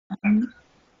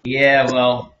Yeah,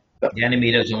 well, the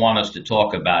enemy doesn't want us to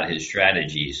talk about his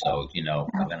strategy, so we're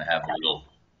gonna have a little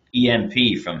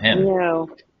EMP from him. No.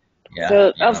 Yeah,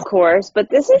 So of course, but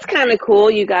this is kind of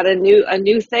cool. You got a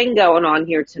new thing going on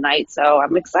here tonight, so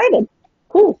I'm excited.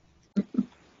 Cool.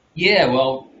 yeah.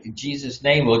 Well, in Jesus'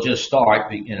 name, we'll just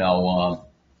start. It's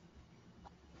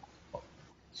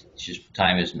just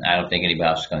time is. I don't think anybody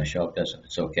else is going to show up. Doesn't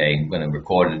It's okay. I'm going to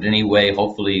record it anyway.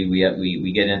 Hopefully,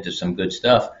 we get into some good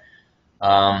stuff.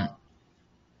 Um,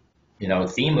 the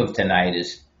theme of tonight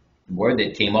is the word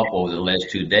that came up over the last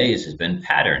 2 days has been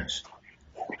patterns.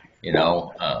 You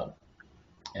know,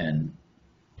 and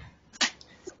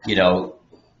you know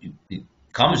it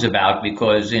comes about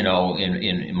because in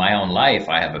my own life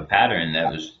I have a pattern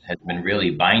that has been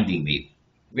really binding me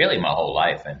really my whole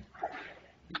life, and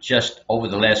it just over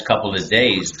the last couple of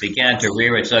days began to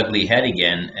rear its ugly head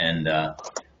again, uh,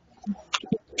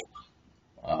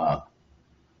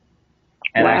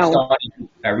 and Wow.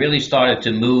 I really started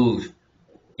to move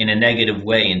in a negative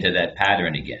way into that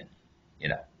pattern again, you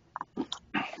know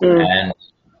Mm. and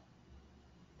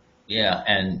yeah,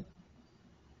 and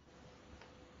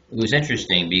it was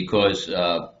interesting because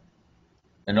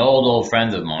an old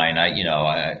friend of mine,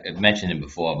 I mentioned him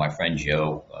before, my friend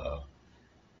Joe.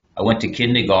 I went to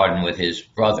kindergarten with his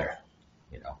brother,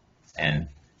 and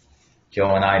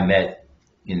Joe and I met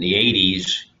in the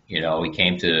 '80s. We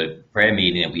came to the prayer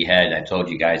meeting that we had. I told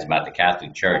you guys about the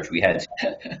Catholic Church. We had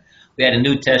we had a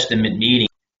New Testament meeting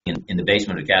in the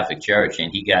basement of the Catholic Church,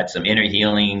 and he got some inner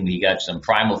healing. He got some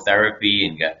primal therapy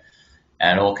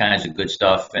and all kinds of good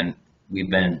stuff. And we've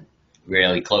been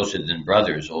really closer than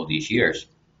brothers all these years.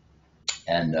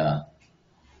 And I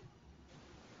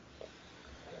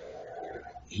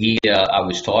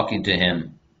was talking to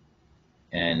him,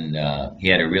 and he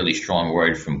had a really strong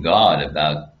word from God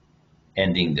about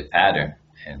ending the pattern,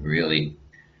 and really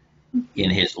in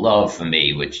his love for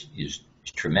me, which is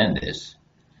tremendous.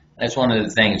 That's one of the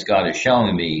things God is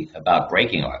showing me about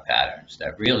breaking our patterns,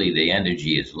 that really the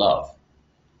energy is love,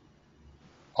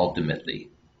 ultimately.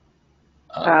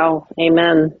 Uh, Wow.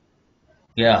 Amen.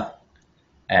 yeah.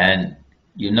 And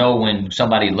when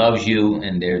somebody loves you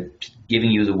and they're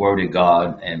giving you the word of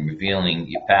God and revealing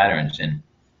your patterns, and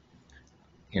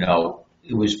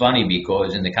it was funny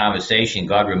because in the conversation,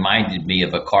 God reminded me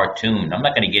of a cartoon. I'm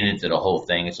not going to get into the whole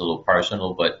thing; it's a little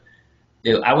personal, but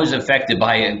I was affected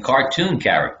by a cartoon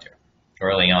character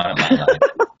early on in my life.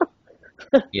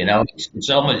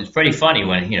 It's pretty funny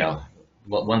when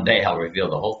one day I'll reveal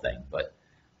the whole thing, but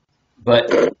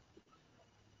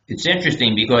it's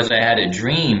interesting because I had a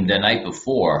dream the night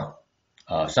before.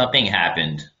 Something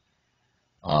happened,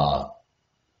 uh,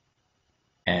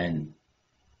 and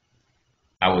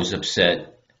I was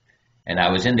upset, and I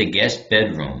was in the guest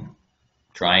bedroom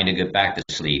trying to get back to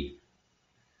sleep.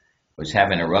 Was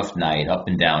having a rough night, up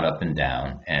and down,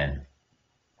 and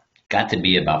got to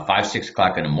be about 5, 6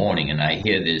 o'clock in the morning, and I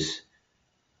hear this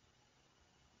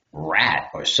rat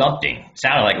or something. It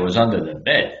sounded like it was under the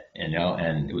bed,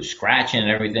 and it was scratching and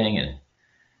everything,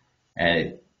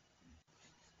 and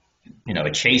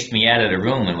it chased me out of the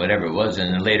room and whatever it was.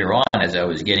 And then later on, as I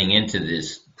was getting into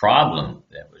this problem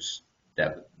that was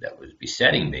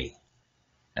besetting me,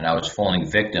 and I was falling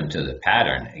victim to the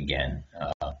pattern again,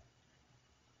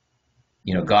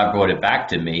 God brought it back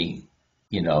to me,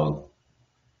 you know,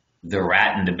 the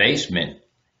rat in the basement,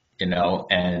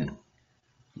 and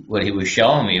what he was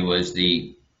showing me was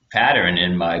the pattern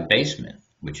in my basement,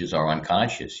 which is our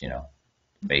unconscious,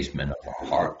 basement of our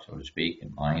heart, so to speak,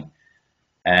 and mind,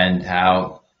 and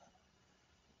how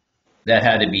that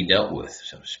had to be dealt with,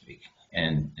 so to speak.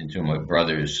 And through my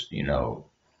brother's,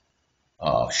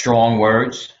 strong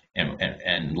words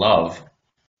and love,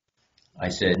 I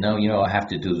said, no, I have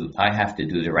to do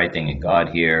the right thing in God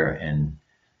here, and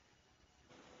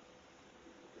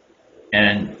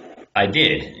I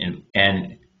did,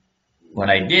 and when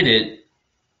I did it,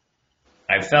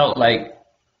 I felt like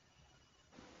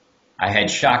I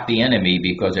had shocked the enemy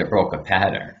because I broke a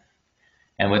pattern.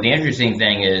 And what the interesting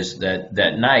thing is that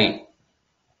night,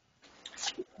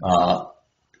 uh,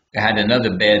 I had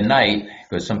another bad night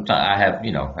because sometimes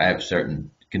I have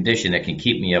certain condition that can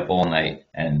keep me up all night,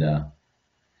 and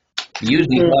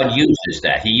usually Mm. God uses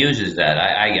that. He uses that.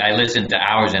 I listen to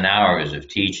hours and hours of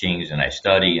teachings, and I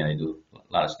study, and I do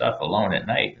a lot of stuff alone at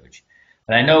night.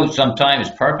 But I know sometimes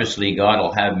purposely God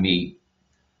will have me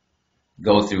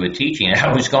go through a teaching. And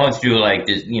I was going through like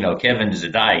this, Kevin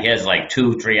Zadai. He has like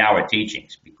 2, 3 hour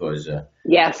teachings because that's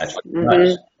Yes. what he Hmm.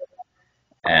 does.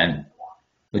 And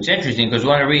it's interesting because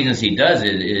one of the reasons he does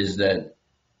it is that,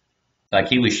 like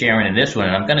he was sharing in this one,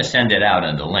 and I'm going to send it out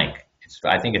in the link.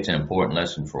 I think it's an important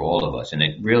lesson for all of us, and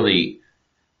it really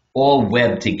all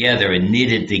webbed together and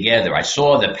knitted together. I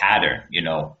saw the pattern,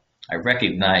 I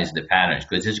recognized the patterns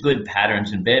because there's good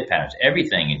patterns and bad patterns.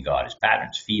 Everything in God is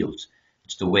patterns, fields.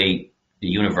 It's the way the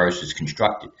universe is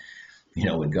constructed,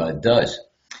 what God does,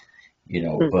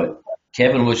 but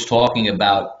Kevin was talking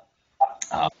about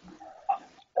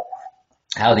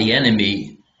how the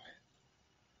enemy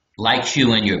likes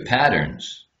you and your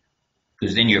patterns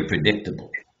because then you're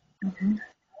predictable.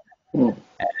 Wow.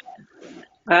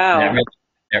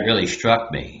 That really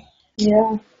struck me.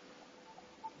 Yeah.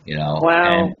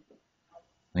 Wow.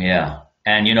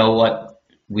 And you know what?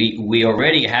 We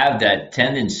already have that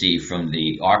tendency from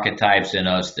the archetypes in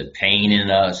us, the pain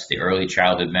in us, the early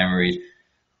childhood memories,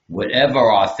 whatever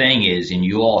our thing is, and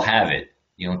you all have it.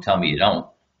 You don't tell me you don't.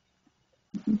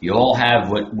 You all have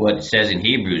what it says in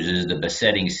Hebrews is the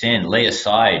besetting sin. Lay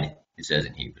aside, it says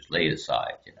in Hebrews, lay it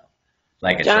aside,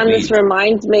 like a John, this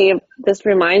reminds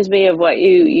me of what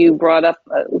you brought up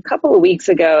a couple of weeks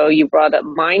ago. You brought up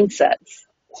mindsets.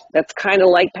 That's kind of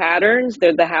like patterns.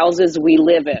 They're the houses we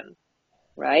live in,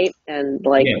 right? And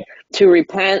to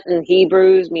repent in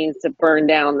Hebrews means to burn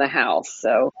down the house.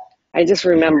 So I just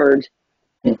remembered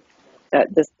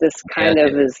that this kind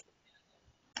of is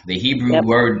the Hebrew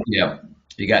word. Yeah,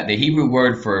 you got the Hebrew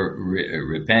word for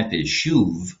repent is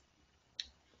shuv.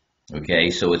 Okay,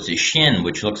 so it's a shin,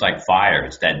 which looks like fire.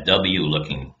 It's that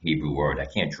W-looking Hebrew word. I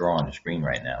can't draw on the screen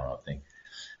right now, I don't think.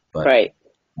 But right.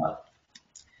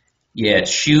 Yeah,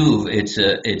 it's shuv.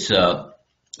 It's a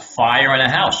fire in a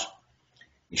house.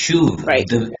 Shuv. Right.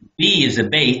 The B is a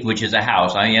bait, which is a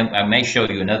house. I may show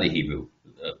you another Hebrew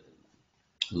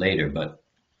later, but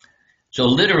so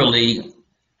literally,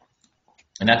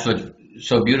 and that's what's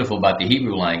so beautiful about the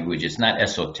Hebrew language. It's not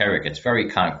esoteric. It's very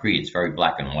concrete. It's very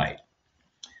black and white.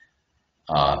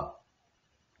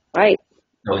 Right.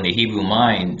 So in the Hebrew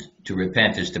mind, to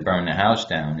repent is to burn the house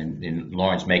down. And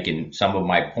Lauren's making some of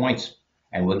my points,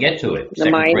 and we'll get to it. The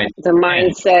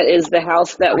mindset is the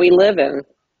house that we live in.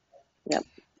 Yep.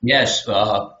 Yes,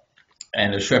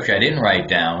 and the scripture I didn't write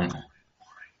down.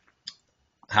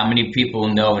 How many people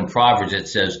know in Proverbs it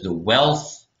says the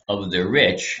wealth of the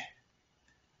rich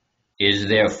is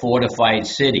their fortified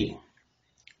city.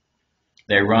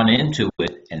 They run into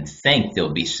it and think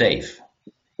they'll be safe.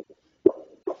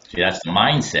 See, that's the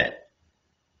mindset.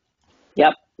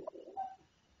 Yep.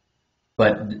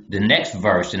 But the next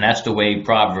verse, and that's the way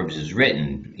Proverbs is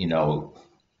written, in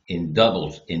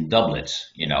doublets, in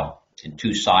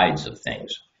two sides of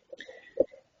things.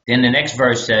 Then the next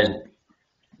verse says,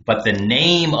 but the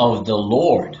name of the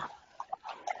Lord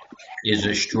is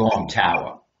a strong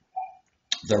tower.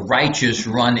 The righteous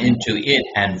run into it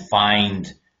and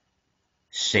find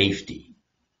safety.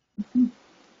 Mm-hmm.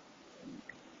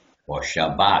 Or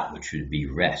Shabbat, which would be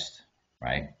rest,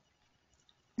 right?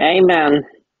 Amen.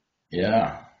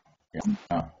 Yeah.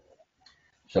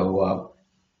 So,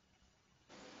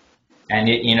 and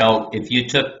if you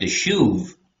took the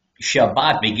shuv,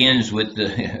 Shabbat begins with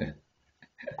the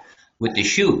with the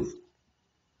shuv,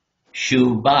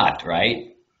 Shubat,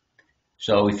 right?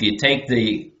 So if you take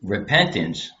the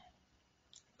repentance,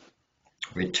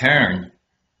 return,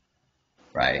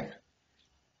 right,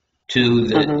 to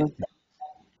the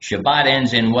Shabbat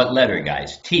ends in what letter,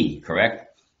 guys? T, correct?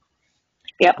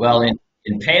 Yep. Well, in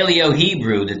Paleo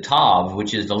Hebrew, the Tav,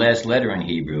 which is the last letter in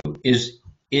Hebrew, is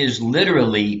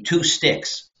literally two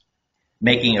sticks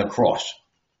making a cross.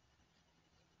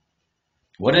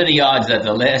 What are the odds that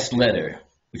the last letter,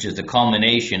 which is the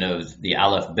culmination of the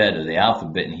Aleph Bet, or the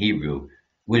alphabet in Hebrew,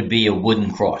 would be a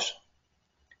wooden cross?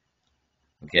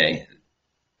 Okay.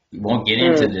 We won't get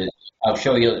into this. I'll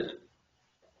show you a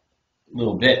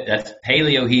little bit. That's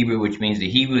Paleo Hebrew, which means the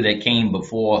Hebrew that came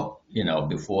before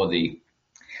the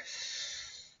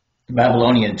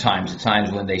Babylonian times, the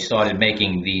times when they started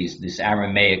making this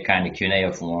Aramaic kind of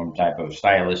cuneiform type of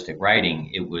stylistic writing.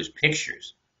 It was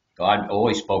pictures. God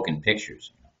always spoke in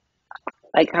pictures.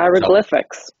 Like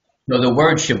hieroglyphics. So the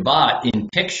word Shabbat in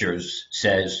pictures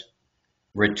says,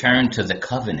 return to the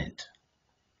covenant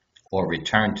or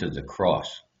return to the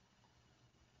cross.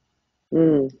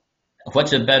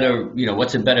 What's a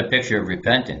better picture of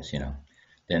repentance,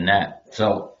 than that?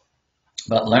 So,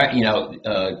 but learn,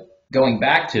 going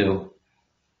back to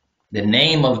the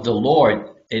name of the Lord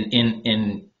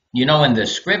in the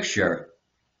scripture,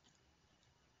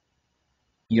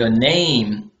 your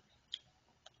name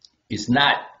is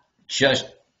not just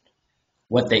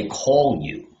what they call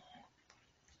you.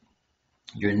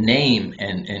 Your name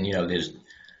and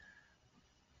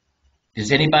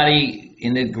does anybody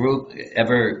in the group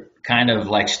ever kind of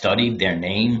like studied their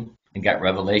name and got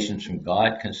revelations from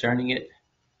God concerning it?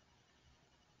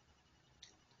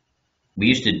 we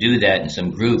used to do that in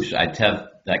some groups. I'd have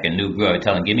like a new group. I'd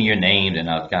tell them, give me your names, and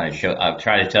I'll kind of show. I'll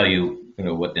try to tell you,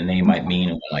 what the name might mean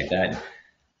and like that.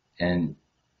 And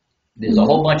there's a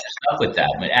whole bunch of stuff with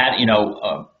that. But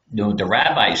the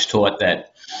rabbis taught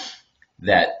that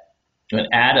when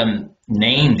Adam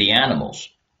named the animals,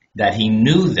 that he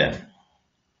knew them,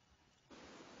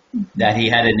 that he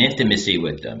had an intimacy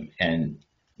with them, and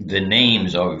the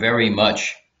names are very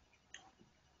much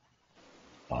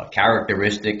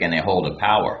characteristic, and they hold a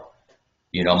power.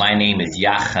 My name is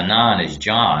Yachanan, is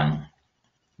John,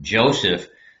 Joseph.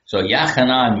 So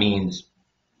Yachanan means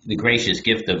the gracious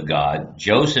gift of God.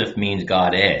 Joseph means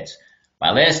God adds.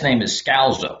 My last name is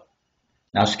Scalzo.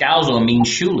 Now Scalzo means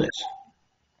shoeless.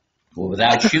 Well,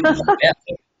 without shoes,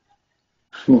 barefoot,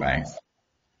 right?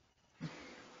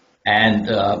 And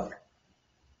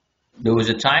there was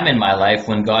a time in my life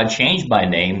when God changed my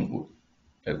name.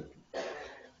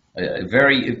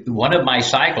 One of my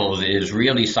cycles is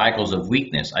really cycles of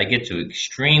weakness. I get to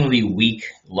extremely weak,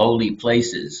 lowly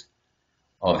places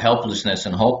of helplessness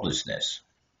and hopelessness.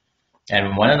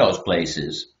 And one of those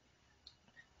places,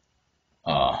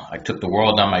 I took the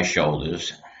world on my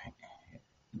shoulders,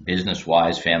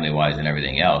 business-wise, family-wise, and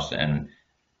everything else. And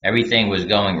everything was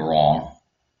going wrong.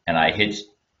 And I hit,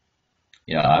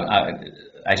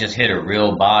 I just hit a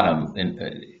real bottom.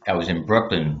 I was in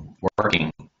Brooklyn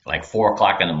working like 4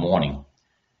 o'clock in the morning,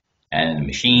 and the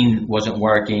machine wasn't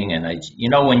working. And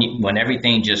when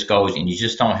everything just goes and you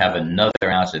just don't have another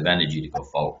ounce of energy to go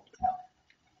forward.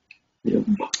 Yep.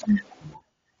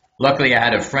 Luckily, I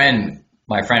had a friend.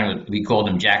 My friend, we called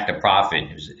him Jack the Prophet.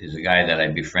 He's a guy that I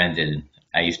befriended.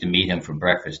 I used to meet him for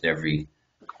breakfast every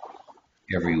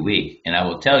week. And I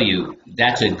will tell you,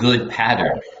 that's a good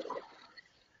pattern.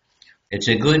 It's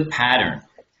a good pattern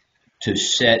to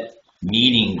set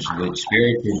meetings with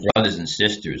spiritual brothers and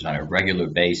sisters on a regular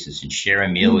basis and share a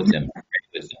meal with them.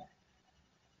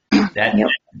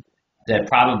 That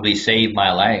probably saved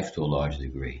my life to a large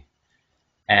degree.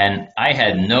 And I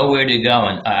had nowhere to go,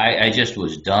 and I just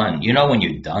was done. When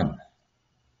you're done.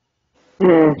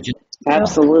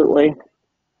 Absolutely.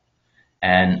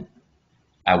 And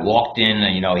I walked in,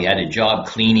 and he had a job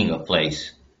cleaning a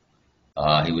place.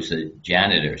 He was a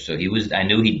janitor, so I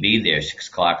knew he'd be there 6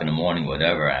 o'clock in the morning,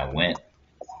 whatever. I went,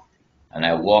 and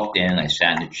I walked in. I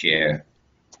sat in a chair.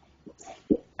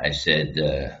 I said,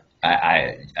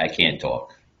 I can't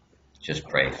talk. Just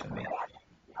pray for me.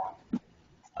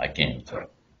 I can't talk.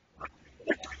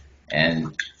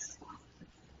 And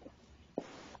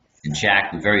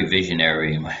Jack, very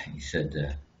visionary, he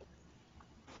said,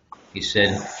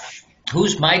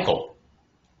 who's Michael?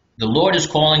 The Lord is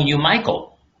calling you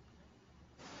Michael.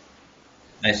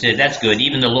 I said, that's good.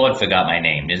 Even the Lord forgot my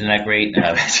name. Isn't that great?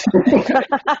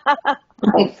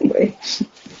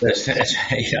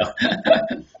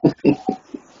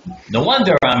 No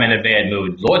wonder I'm in a bad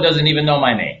mood. Lord doesn't even know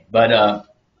my name. But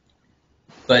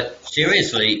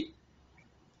seriously,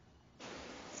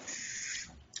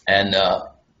 and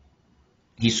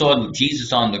he saw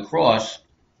Jesus on the cross,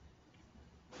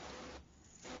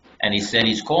 and he said,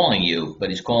 he's calling you, but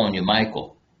he's calling you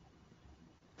Michael.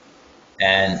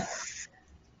 And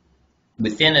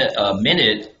within a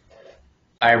minute,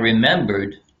 I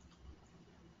remembered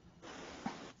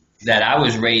that I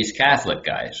was raised Catholic,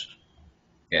 guys.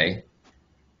 Okay?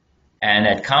 And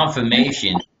at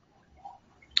confirmation,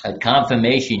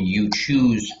 you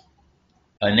choose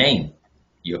a name,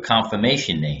 your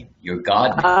confirmation name, your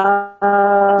God name.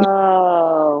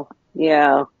 Oh,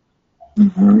 yeah.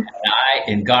 Mm-hmm.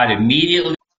 And God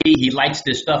immediately, he lights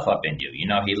this stuff up in you.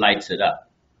 He lights it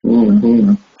up.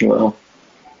 Mm-hmm. Well.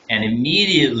 And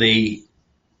immediately,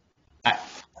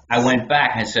 I went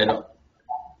back and said, oh,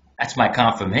 that's my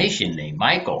confirmation name,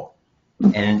 Michael.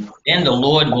 And then the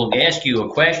Lord will ask you a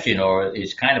question, or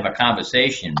it's kind of a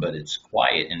conversation, but it's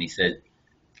quiet. And he said,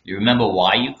 you remember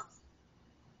why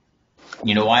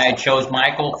why I chose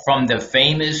Michael? From the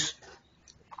famous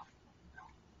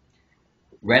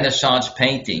Renaissance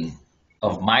painting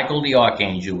of Michael the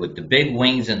Archangel with the big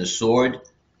wings and the sword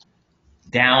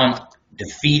down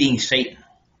defeating Satan.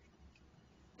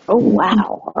 Oh,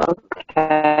 wow.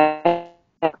 Okay.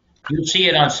 You'll see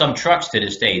it on some trucks to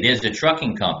this day. There's a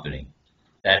trucking company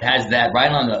that has that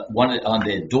right on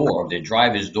their door, their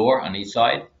driver's door on each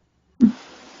side.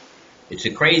 It's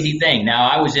a crazy thing. Now,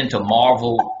 I was into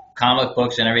Marvel comic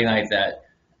books and everything like that.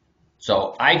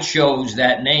 So I chose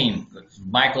that name.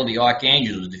 Michael the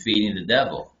Archangel was defeating the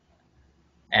devil.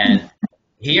 And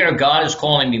here God is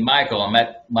calling me Michael. I'm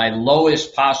at my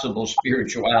lowest possible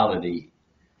spirituality,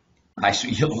 my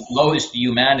lowest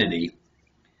humanity.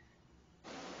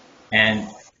 And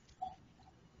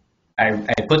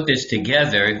I put this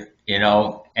together You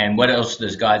know, and what else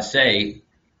does God say?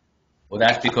 Well,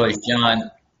 that's because,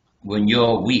 John, when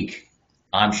you're weak,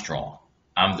 I'm strong.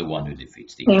 I'm the one who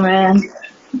defeats the enemy.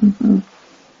 Amen.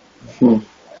 Hmm.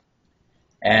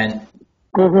 And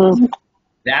Mm-hmm.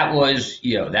 that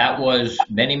was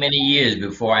many, many years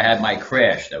before I had my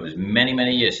crash. That was many,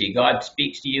 many years. See, God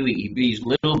speaks to you. He leaves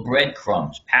little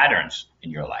breadcrumbs, patterns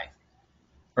in your life,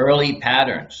 early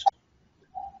patterns.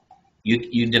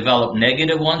 You develop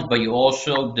negative ones, but you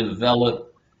also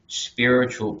develop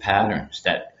spiritual patterns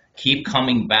that keep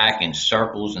coming back in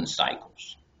circles and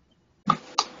cycles,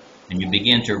 and you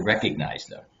begin to recognize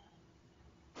them.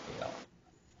 You know?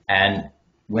 And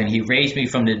when He raised me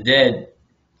from the dead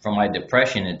from my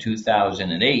depression in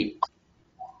 2008,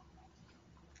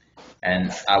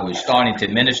 and I was starting to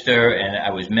minister, and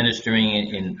I was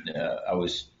ministering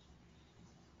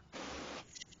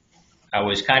I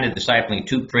was kind of discipling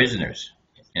two prisoners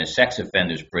in a sex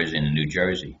offenders prison in New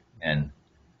Jersey, and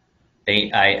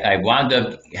I wound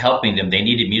up helping them. They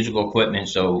needed musical equipment,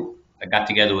 so I got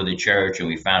together with the church, and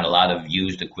we found a lot of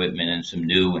used equipment and some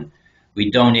new, and we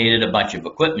donated a bunch of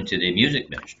equipment to the music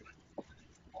ministry.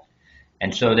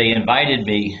 And so they invited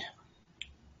me.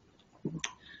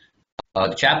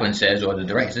 The chaplain says, or the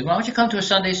director says, "Why don't you come to a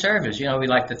Sunday service? You know, we'd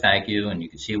like to thank you, and you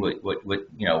can see what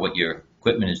what your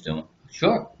equipment is doing."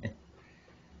 Sure.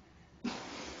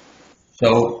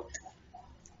 So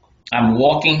I'm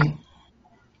walking,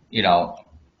 you know,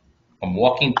 I'm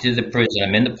walking to the prison.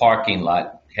 I'm in the parking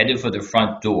lot, headed for the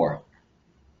front door,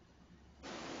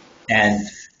 and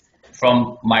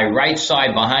from my right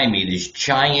side behind me, this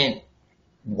giant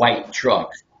white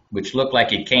truck, which looked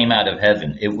like it came out of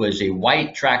heaven. It was a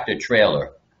white tractor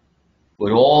trailer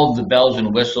with all the bells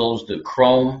and whistles, the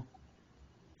chrome,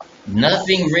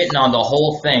 nothing written on the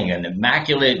whole thing, an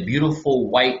immaculate, beautiful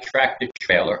white tractor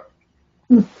trailer.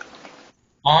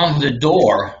 On the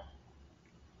door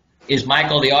is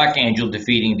Michael the Archangel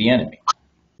defeating the enemy.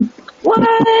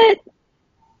 What?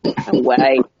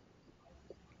 Way.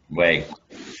 Way.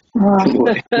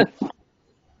 Wow.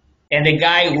 And the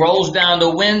guy rolls down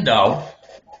the window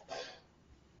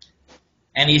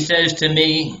and he says to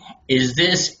me, "Is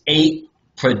this 8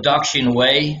 Production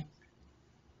Way?"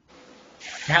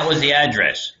 That was the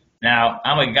address. Now,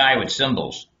 I'm a guy with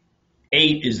symbols.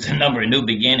 8 is the number of new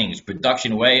beginnings.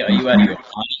 Production Way, are you out of your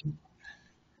mind?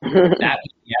 That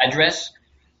was the address.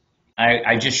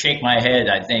 I just shake my head.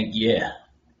 I think, yeah.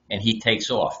 And he takes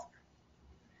off.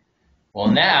 Well,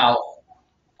 now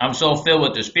I'm so filled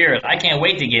with the Spirit, I can't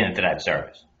wait to get into that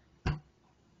service.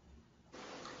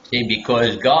 See,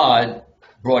 because God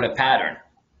brought a pattern.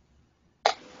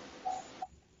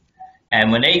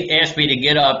 And when they asked me to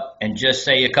get up and just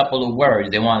say a couple of words,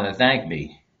 they wanted to thank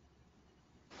me.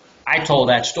 I told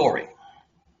that story,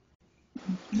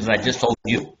 because I just told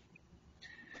you.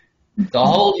 The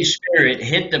Holy Spirit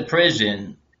hit the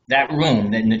prison, that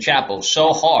room in the chapel,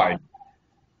 so hard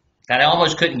that I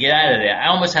almost couldn't get out of there. I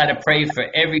almost had to pray for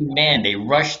every man. They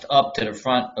rushed up to the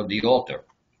front of the altar.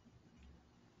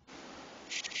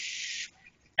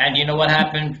 And you know what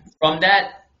happened from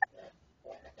that?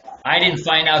 I didn't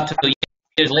find out till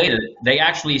years later. They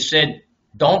actually said,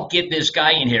 "Don't get this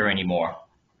guy in here anymore."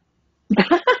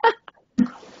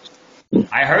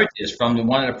 I heard this from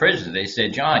one of the prisoners. They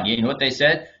said, "John, you know what they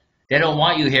said? They don't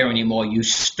want you here anymore. You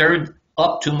stirred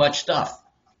up too much stuff."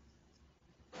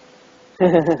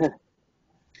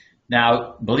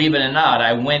 Now, believe it or not,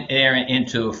 I went there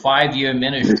into a 5-year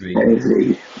ministry.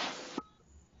 Crazy.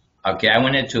 Okay, I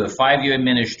went into a 5-year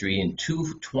ministry in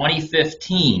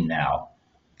 2015 now,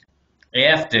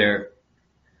 after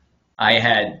I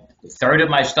had a third of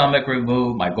my stomach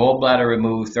removed, my gallbladder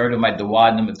removed, third of my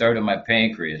duodenum, a third of my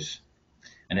pancreas,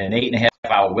 and an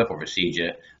 8.5-hour Whipple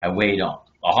procedure. I weighed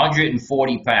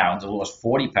 140 pounds. I lost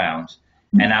 40 pounds,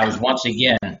 and I was once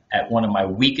again at one of my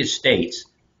weakest states.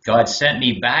 God sent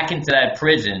me back into that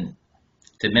prison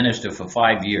to minister for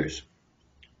 5 years.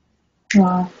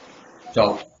 Wow.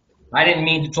 So I didn't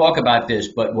mean to talk about this,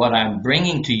 but what I'm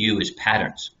bringing to you is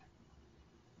patterns.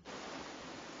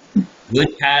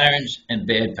 Good patterns and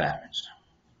bad patterns.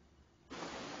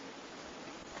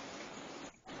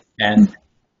 And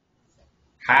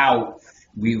how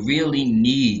we really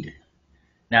need.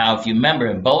 Now, if you remember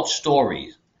in both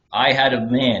stories, I had a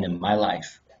man in my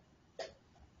life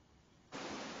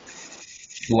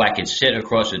who I could sit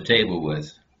across the table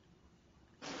with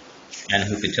and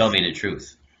who could tell me the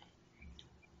truth.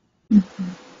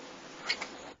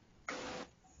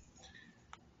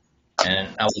 And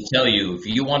I will tell you, if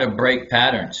you want to break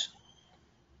patterns,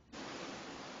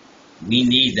 we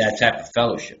need that type of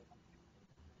fellowship.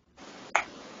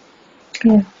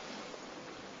 Yeah.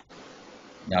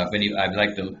 Now, I'd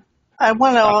like to I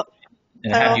want to,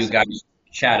 and I have you also, guys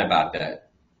chat about that.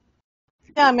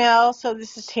 yeah, I mean, I also,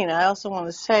 this is Tina. I also want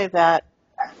to say that,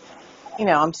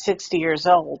 I'm 60 years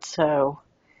old. So,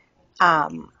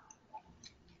 um,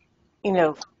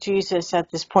 Jesus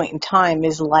at this point in time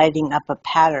is lighting up a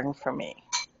pattern for me.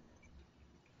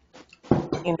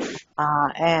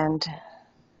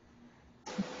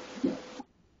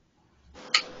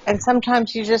 And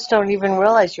sometimes you just don't even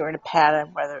realize you're in a pattern,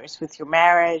 whether it's with your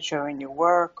marriage or in your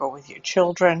work or with your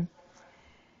children.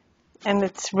 And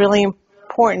it's really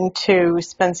important to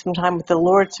spend some time with the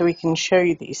Lord so He can show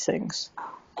you these things.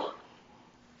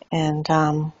 And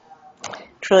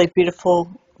it's really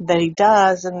beautiful that He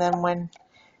does. And then when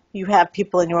you have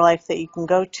people in your life that you can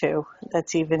go to,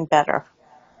 that's even better,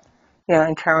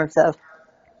 in terms of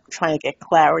trying to get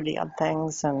clarity on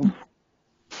things and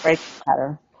break the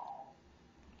pattern.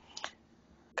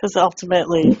 Because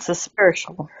ultimately it's a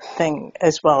spiritual thing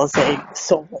as well as a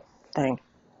soul thing,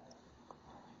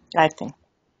 I think.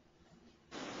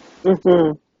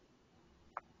 Hmm.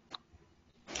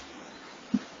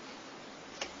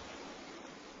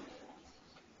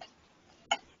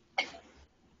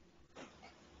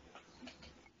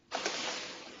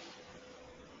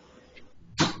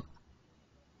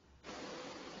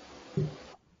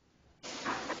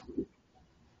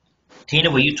 Tina,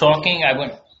 were you talking?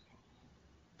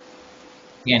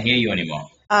 Can't hear you anymore.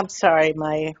 I'm sorry,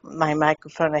 my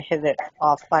microphone, I hit it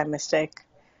off by mistake.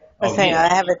 I was Oh, saying yeah.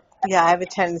 I have a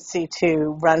tendency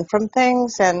to run from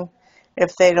things, and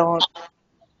if they don't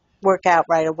work out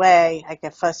right away, I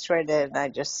get frustrated and I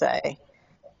just say,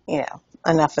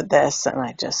 enough of this, and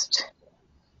I just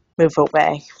move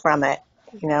away from it,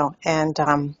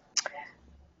 and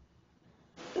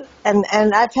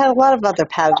I've had a lot of other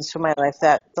patterns in my life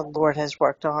that the Lord has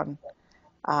worked on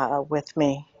with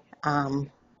me.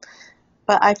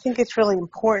 But I think it's really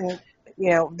important,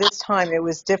 this time it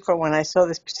was different when I saw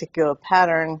this particular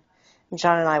pattern, and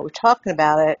John and I were talking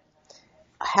about it,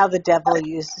 how the devil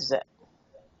uses it,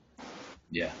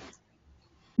 Yeah.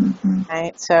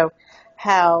 right? So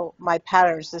how my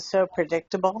patterns are so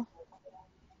predictable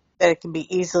that it can be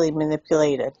easily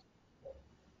manipulated.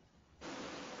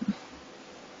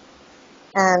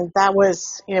 And that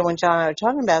was, when John and I were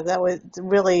talking about it, that was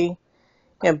really,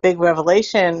 big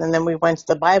revelation. And then we went to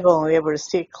the Bible and we were able to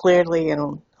see it clearly in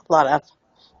a lot of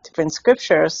different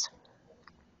scriptures,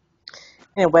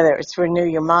 whether it's renew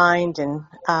your mind and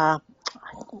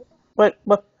what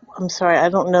I'm sorry, I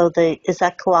don't know is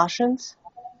that Colossians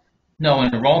No,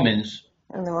 in Romans,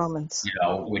 and the Romans?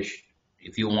 which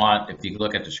if you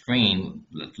look at the screen,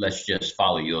 let's just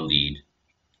follow your lead.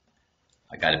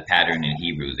 I got a pattern in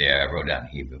Hebrew there. I wrote down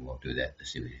Hebrew. We'll do that.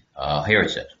 Let's see. Here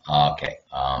it says. Okay.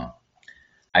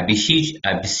 I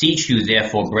beseech you,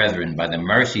 therefore, brethren, by the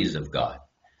mercies of God,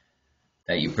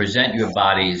 that you present your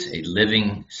bodies a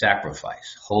living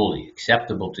sacrifice, holy,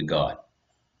 acceptable to God,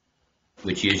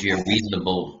 which is your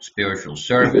reasonable spiritual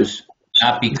service.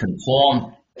 Not be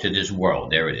conformed to this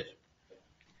world. There it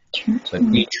is. But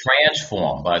be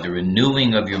transformed by the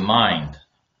renewing of your mind,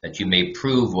 that you may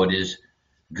prove what is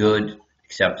good,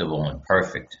 acceptable, and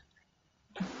perfect.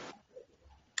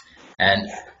 And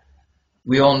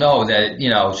we all know that,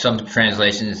 some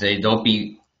translations say don't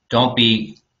be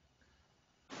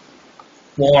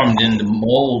formed in the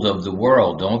mold of the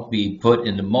world. Don't be put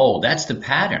in the mold. That's the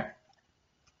pattern.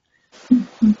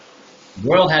 The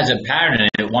world has a pattern and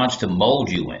it wants to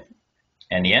mold you in.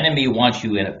 And the enemy wants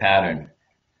you in a pattern.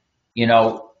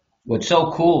 What's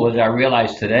so cool is I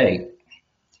realized today,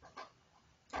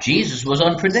 Jesus was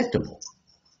unpredictable.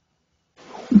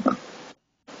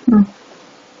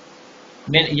 I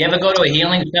mean, you ever go to a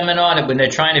healing seminar when they're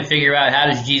trying to figure out how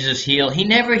does Jesus heal? He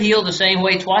never healed the same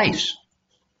way twice.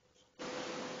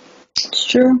 It's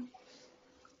true.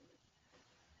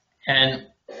 And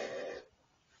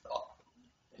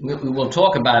we'll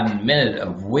talk about in a minute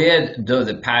of what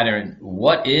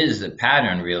is the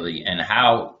pattern really, and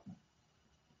how,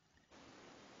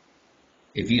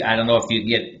 I don't know if you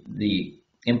get the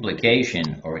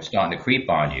implication or it's starting to creep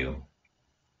on you.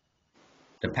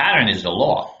 The pattern is the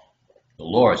law. The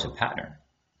law is a pattern.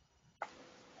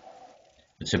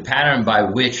 It's a pattern by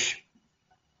which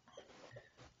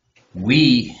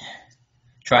we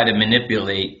try to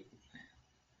manipulate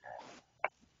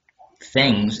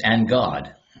things and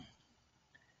God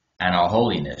and our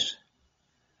holiness.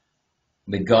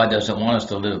 But God doesn't want us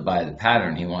to live by the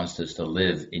pattern. He wants us to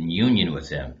live in union with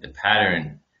Him. The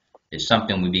pattern is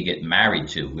something we get married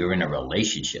to. We're in a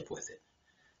relationship with it.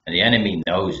 And the enemy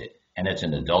knows it. And it's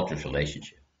an adulterous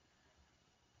relationship.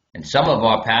 And some of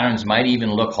our patterns might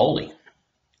even look holy.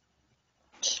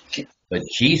 But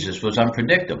Jesus was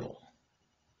unpredictable.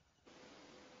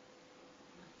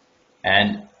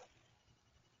 And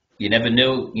you never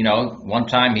knew, one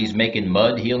time he's making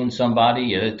mud, healing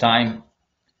somebody. At a time,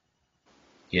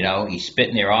 he spit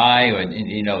in their eye, or,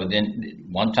 then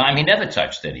one time he never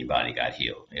touched anybody, got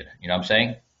healed. You know what I'm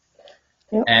saying?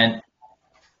 Yep. And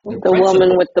The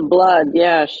woman with the blood,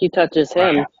 yeah, she touches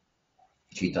him.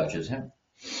 She touches him.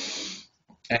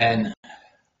 And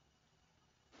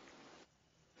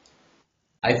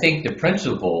I think the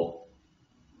principle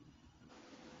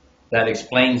that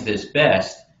explains this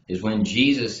best is when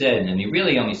Jesus said, and he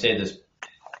really only said this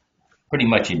pretty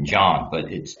much in John,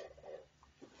 but it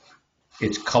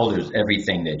colors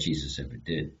everything that Jesus ever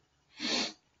did.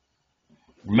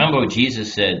 Remember what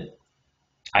Jesus said,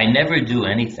 I never do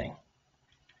anything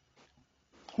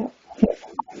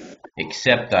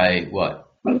except I what?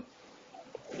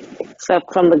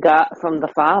 Except from the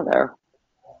Father.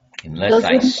 Unless Does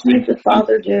I what he sees the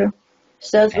Father do.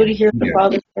 Says what he hears the hear.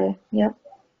 Father say. Yep.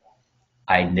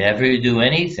 I never do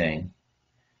anything.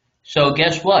 So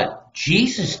guess what?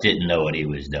 Jesus didn't know what he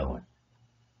was doing.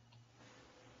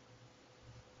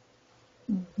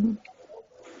 Mm-hmm.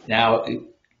 Now,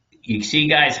 you see,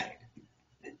 guys,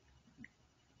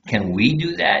 can we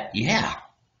do that? Yeah.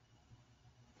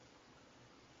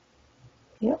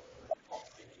 Yep.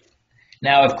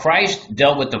 Now, if Christ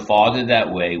dealt with the Father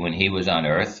that way when he was on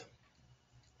earth,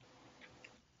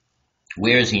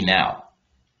 where is he now?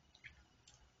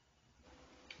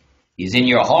 He's in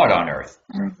your heart on earth.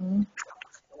 Mm-hmm.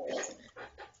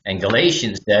 And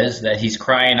Galatians says that he's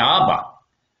crying, Abba.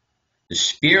 The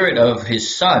spirit of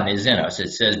his son is in us. It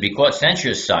says, because since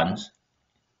you're sons,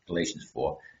 Galatians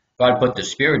 4, God put the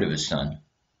spirit of his son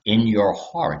in your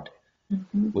heart,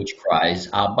 Mm-hmm. which cries,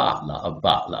 Abba,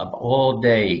 Abba, Abba, all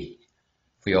day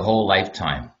for your whole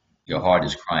lifetime. Your heart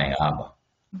is crying, Abba.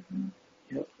 Mm-hmm.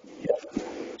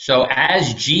 So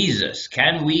as Jesus,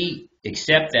 can we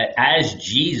accept that as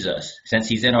Jesus, since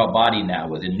he's in our body now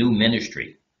with a new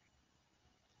ministry?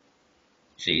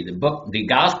 See, the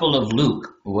Gospel of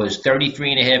Luke was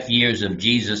 33 and a half years of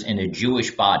Jesus in a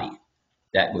Jewish body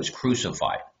that was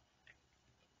crucified,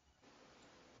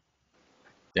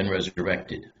 then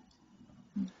resurrected.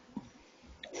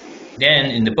 Then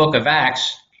in the book of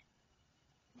Acts,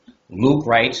 Luke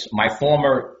writes, my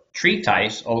former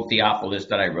treatise, O Theophilus,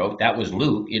 that I wrote, that was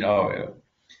Luke,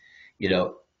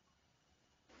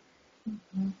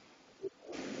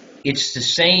 It's the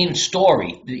same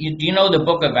story. Do you know the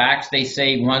book of Acts, they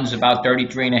say, runs about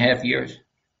 33 and a half years?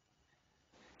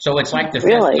 So it's like the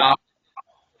Really?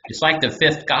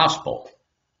 fifth gospel.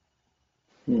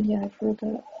 Yeah, I've heard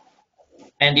that.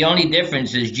 And the only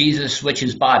difference is Jesus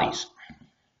switches bodies.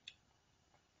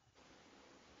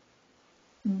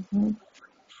 Mm-hmm.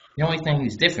 The only thing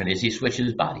that's different is he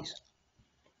switches bodies.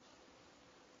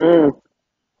 Mm.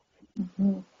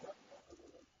 Mm-hmm.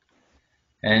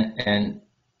 And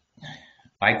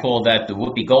I call that the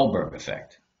Whoopi Goldberg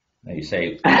effect. Now you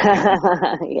say,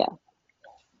 Yeah.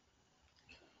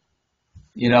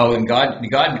 and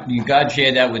God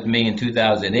shared that with me in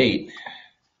 2008.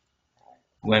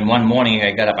 When one morning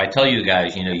I got up, I tell you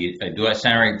guys, I do a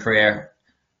centering prayer,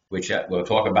 which we'll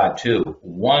talk about too.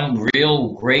 One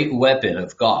real great weapon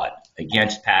of God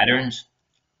against patterns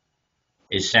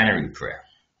is centering prayer.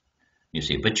 You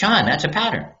see, but John, that's a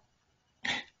pattern.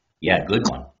 Yeah, good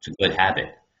one. It's a good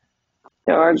habit.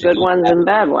 There are good ones and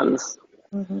bad ones.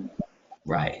 Mm-hmm.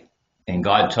 Right. And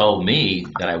God told me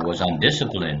that I was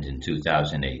undisciplined in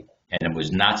 2008 and it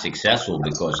was not successful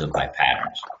because of my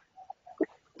patterns.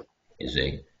 You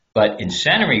see. But in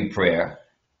centering prayer,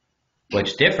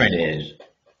 what's different is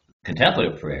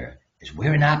contemplative prayer is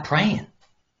we're not praying.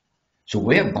 So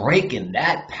we're breaking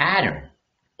that pattern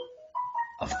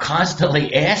of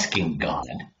constantly asking God,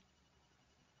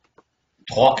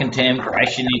 talking to him,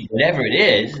 questioning, whatever it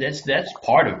is, that's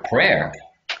part of prayer.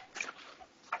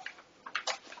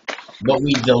 But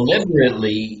we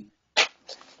deliberately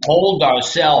hold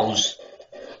ourselves,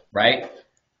 right?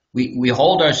 We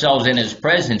hold ourselves in his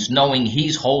presence knowing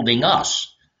he's holding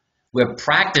us. We're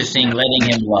practicing letting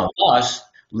him love us,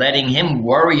 letting him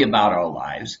worry about our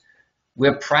lives.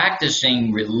 We're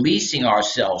practicing releasing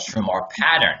ourselves from our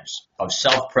patterns of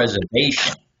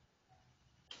self-preservation.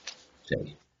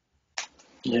 See?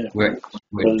 Yeah. We're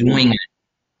doing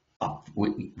it.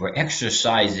 We're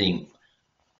exercising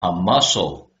a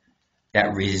muscle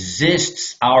that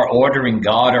resists our ordering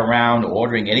God around,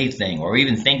 ordering anything, or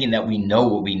even thinking that we know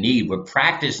what we need. We're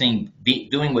practicing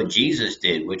doing what Jesus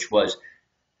did, which was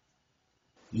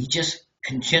he just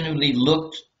continually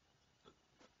looked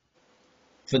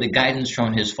for the guidance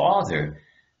from his Father.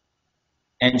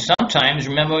 And sometimes,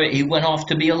 remember, he went off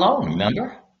to be alone,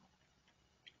 remember?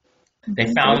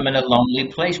 They found him in a lonely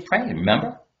place praying,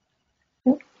 remember?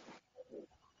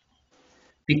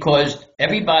 because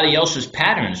everybody else's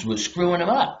patterns was screwing him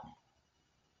up.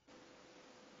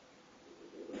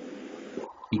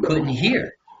 He couldn't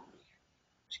hear.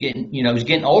 He was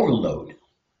getting overload.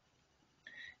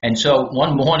 And so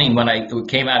one morning when I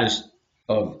came out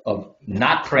of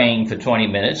not praying for 20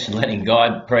 minutes and letting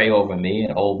God pray over me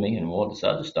and hold me and all this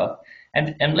other stuff,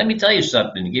 and let me tell you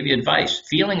something, to give you advice,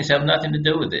 feelings have nothing to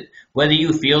do with it. Whether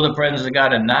you feel the presence of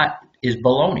God or not is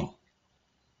baloney.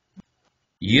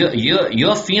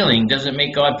 Your feeling doesn't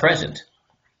make God present.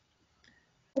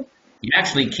 You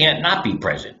actually can't not be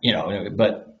present,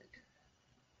 but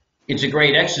it's a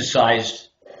great exercise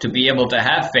to be able to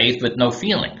have faith with no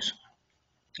feelings.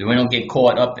 So we don't get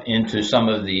caught up into some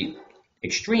of the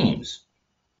extremes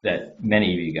that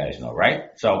many of you guys know, right?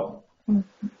 So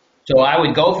I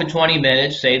would go for 20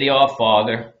 minutes, say the Our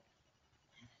Father,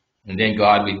 and then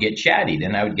God would get chatty.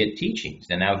 Then I would get teachings.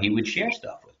 Then now he would share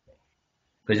stuff with me,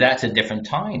 because that's a different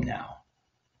time now.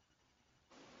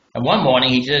 And one morning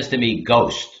he says to me,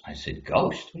 "Ghost." I said,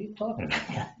 "Ghost? What are you talking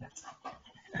about?"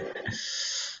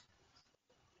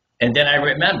 And then I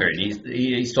remembered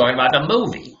he's talking about the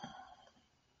movie.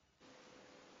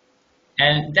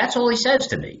 And that's all he says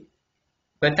to me.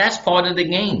 But that's part of the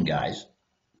game, guys,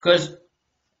 because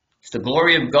it's the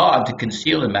glory of God to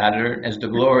conceal a matter as the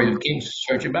glory of kings to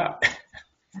search about.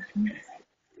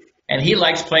 And he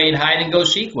likes playing hide and go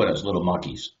seek with us, little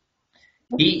monkeys.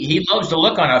 He loves the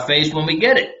look on our face when we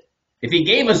get it. If he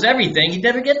gave us everything, he'd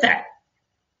never get that.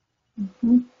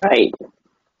 Right.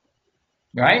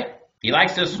 Right? He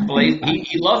likes to play.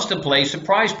 He loves to play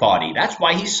surprise party. That's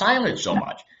why he's silent so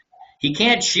much. He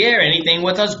can't share anything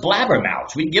with us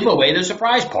blabbermouths. We give away the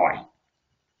surprise party.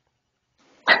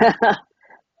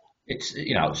 It's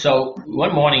So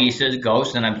one morning he says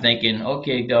 "Ghost," and I'm thinking,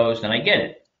 okay, Ghost, and I get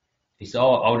it. He said,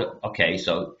 okay.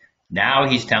 So now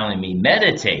he's telling me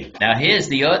meditate. Now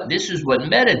this is what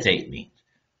meditate means.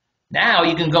 Now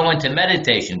you can go into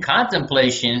meditation.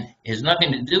 Contemplation has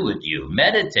nothing to do with you.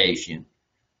 Meditation,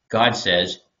 God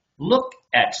says, look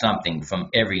at something from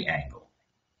every angle.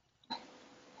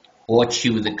 Or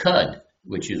chew the cud,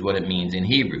 which is what it means in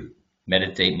Hebrew.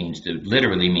 Meditate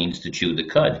literally means to chew the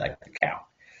cud, like the cow.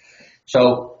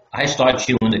 So I start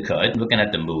chewing the cud, looking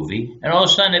at the movie, and all of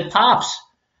a sudden it pops.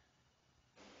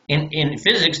 In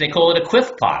physics, they call it a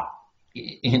quiff pop.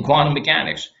 In quantum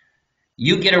mechanics,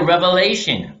 you get a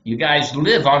revelation. You guys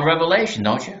live on revelation,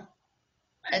 don't you?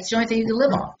 That's the only thing you can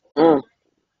live on.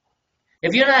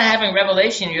 If you're not having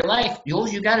revelation in your life, all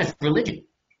you got is religion.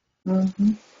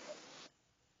 Mm-hmm.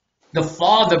 The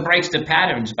Father breaks the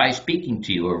patterns by speaking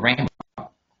to you, a rhema.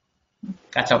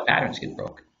 That's how patterns get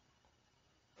broken.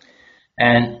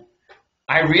 And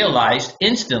I realized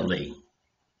instantly,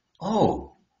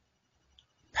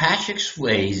 Patrick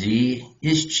Swayze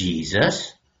is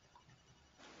Jesus.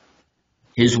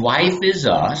 His wife is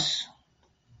us.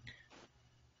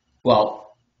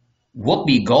 Well,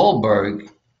 Whoopi Goldberg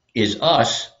is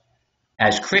us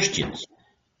as Christians.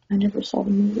 I never saw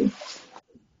the movie.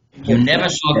 You never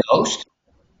saw Ghost?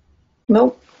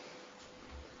 Nope.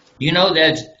 You know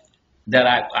that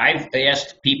I've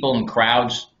asked people in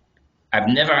crowds. I've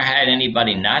never had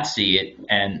anybody not see it,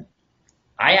 and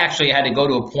I actually had to go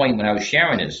to a point when I was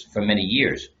sharing this for many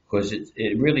years, because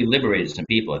it really liberated some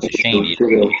people. It's a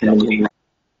shame.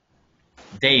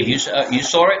 Dave, you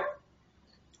saw it?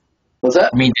 What's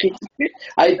that? I mean,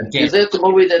 is that the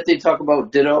movie that they talk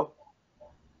about Ditto?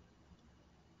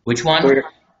 Which one?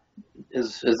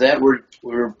 Is that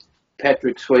where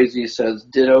Patrick Swayze says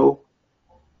Ditto?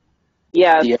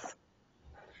 Yes. Yeah.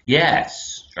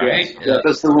 Yes, right. Yes.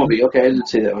 That's the movie. Okay, I didn't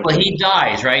see that one. Well, he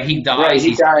dies, right? He dies. Right,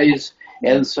 he dies,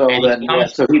 and so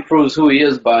so he proves who he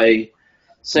is by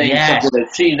saying something that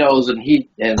she knows and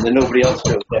then nobody else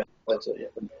knows. Yeah, that's it.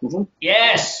 Yeah. Mm-hmm.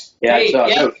 Yes. Yeah, Hey,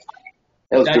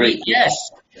 that was great.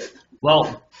 Yes.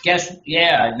 Well,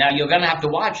 now you're gonna have to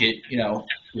watch it.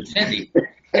 With Cindy.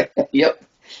 Yep.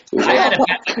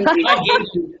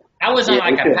 I was on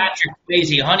a Patrick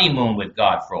Swayze honeymoon with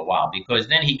God for a while, because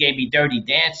then he gave me Dirty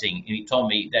Dancing, and he told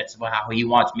me that's how he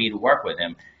wants me to work with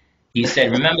him. He said,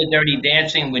 "Remember Dirty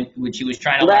Dancing when she was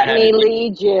trying to let me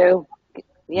lead you."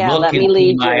 Yeah, let me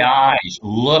lead you.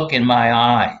 Look in my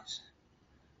eyes.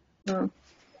 Hmm. And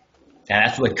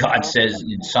that's what God says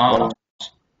in Psalms.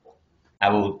 I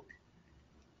will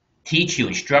teach you,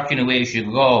 instruct you in the way you should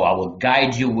go. I will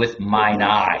guide you with mine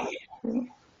eye.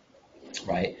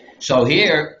 Right? So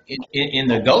here, in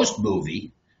the Ghost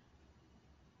movie,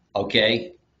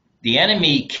 okay, the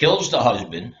enemy kills the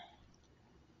husband,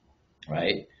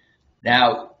 right?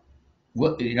 Now,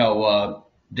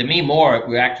 Demi Moore,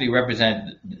 we actually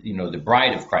represent, the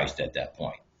bride of Christ at that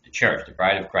point, the church, the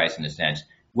bride of Christ in a sense.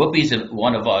 Whoopi's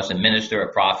one of us, a minister,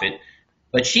 a prophet,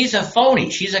 but she's a phony.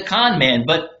 She's a con man.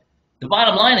 But the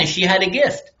bottom line is she had a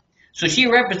gift. So she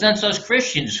represents us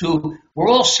Christians who we're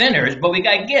all sinners, but we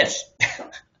got gifts.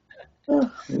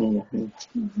 You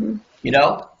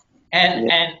know?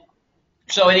 And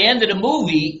so at the end of the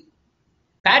movie,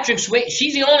 Patrick Swayze,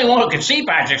 she's the only one who can see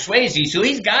Patrick Swayze, so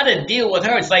he's got to deal with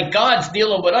her. It's like God's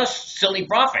dealing with us silly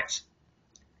prophets.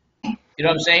 You know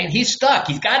what I'm saying? He's stuck.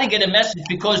 He's got to get a message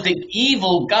because the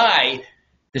evil guy,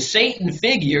 the Satan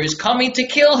figure, is coming to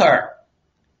kill her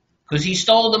because he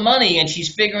stole the money and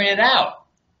she's figuring it out.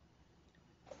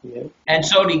 Yeah. And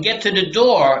so to get to the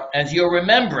door, as you're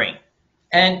remembering,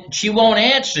 and she won't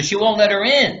answer. She won't let her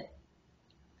in.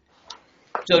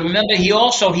 So remember,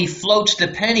 he floats the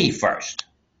penny first.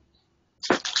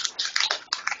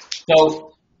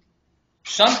 So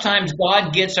sometimes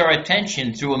God gets our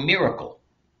attention through a miracle.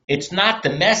 It's not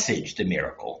the message, the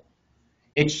miracle.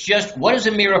 It's just, what does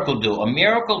a miracle do? A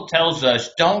miracle tells us,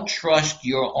 don't trust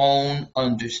your own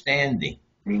understanding.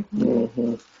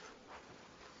 Mm-hmm.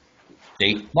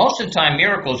 See, most of the time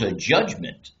miracles are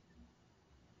judgment.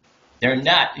 They're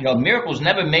not, miracles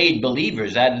never made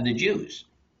believers out of the Jews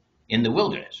in the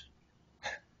wilderness.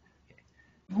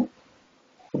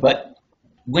 But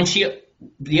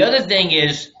the other thing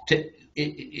is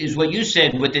what you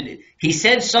said he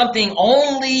said something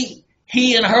only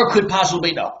he and her could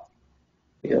possibly know.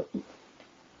 Yep.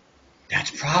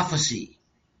 That's prophecy.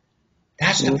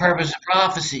 That's the purpose of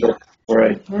prophecy.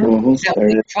 Right. Mm-hmm.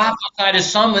 They prophesy to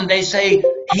someone, they say,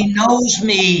 he knows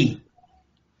me.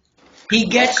 He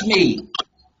gets me.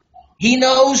 He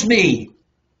knows me.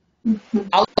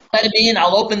 I'll let him in.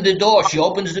 I'll open the door. She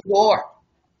opens the door.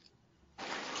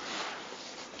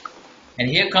 And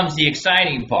here comes the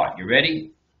exciting part. You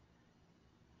ready?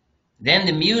 Then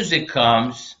the music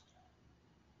comes,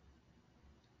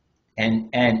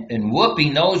 and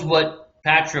Whoopi knows what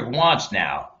Patrick wants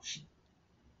now.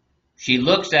 She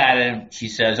looks at him. She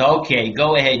says, okay,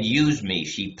 go ahead, use me.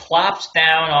 She plops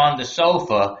down on the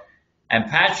sofa, and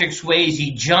Patrick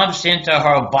Swayze jumps into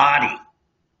her body.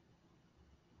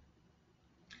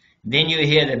 Then you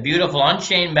hear the beautiful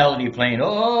Unchained Melody playing,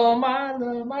 oh, my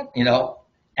love, my,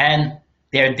 and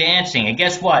they're dancing. And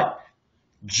guess what?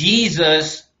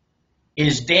 Jesus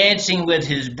is dancing with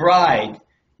his bride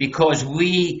because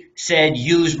we said,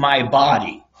 use my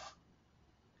body.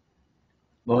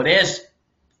 Well,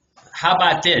 how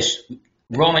about this?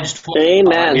 Romans 12.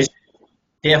 Amen.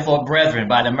 Therefore, brethren,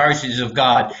 by the mercies of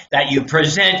God, that you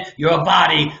present your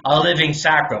body a living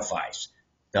sacrifice.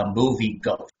 The movie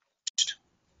Ghost.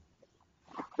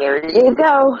 There you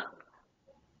go.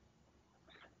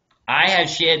 I have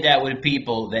shared that with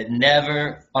people that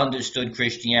never understood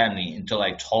Christianity until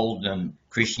I told them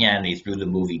Christianity through the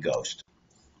movie Ghost.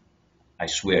 I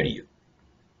swear to you.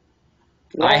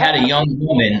 Yeah. I had a young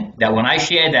woman that when I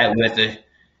shared that with her,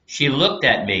 she looked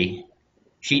at me.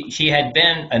 She had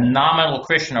been a nominal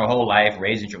Christian her whole life,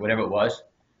 raised in church, whatever it was.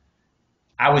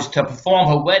 I was to perform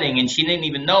her wedding, and she didn't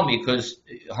even know me because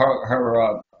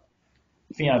her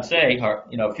fiance,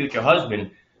 her future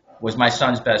husband, was my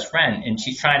son's best friend, and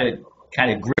she's trying to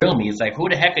kind of grill me. It's like, who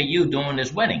the heck are you doing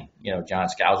this wedding? John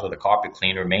Scalzo, the carpet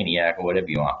cleaner, maniac, or whatever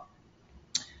you are.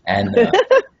 And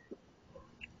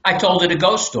I told her the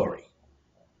ghost story.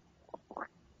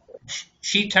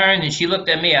 She turned and she looked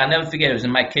at me. I'll never forget. It was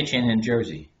in my kitchen in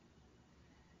Jersey.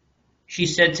 She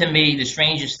said to me the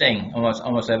strangest thing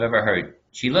almost I've ever heard.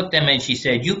 She looked at me and she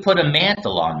said, you put a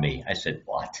mantle on me. I said,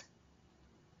 what?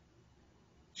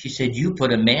 She said, you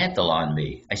put a mantle on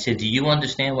me. I said, do you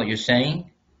understand what you're saying?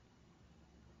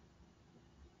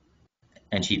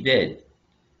 And she did.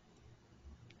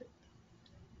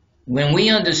 When we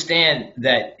understand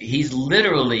that he's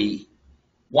literally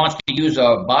wants to use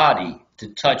our body to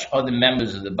touch other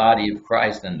members of the body of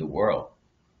Christ in the world,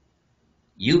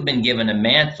 you've been given a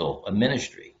mantle, a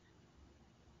ministry.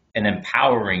 An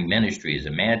empowering ministry is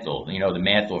a mantle. The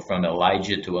mantle from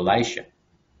Elijah to Elisha.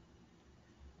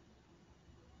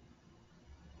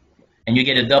 And you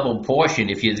get a double portion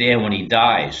if you're there when he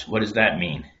dies. What does that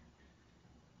mean?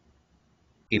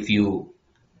 If you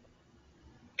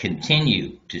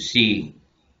continue to see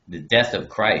the death of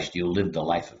Christ, you'll live the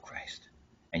life of Christ,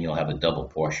 and you'll have a double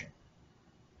portion.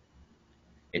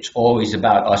 It's always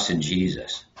about us and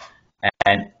Jesus.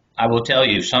 And I will tell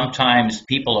you, sometimes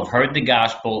people have heard the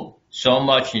gospel so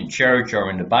much in church or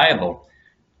in the Bible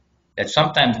that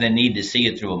sometimes they need to see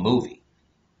it through a movie.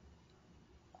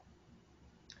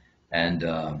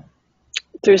 And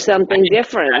through something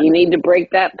different. You need to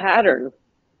break that pattern.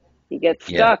 You get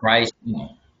stuck. Yeah, Christ.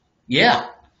 Yeah.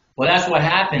 Well, that's what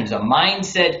happens. A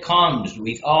mindset comes.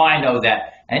 I know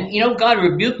that. And God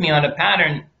rebuked me on a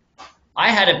pattern.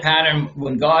 I had a pattern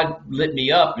when God lit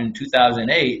me up in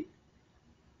 2008.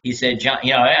 He said, John,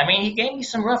 he gave me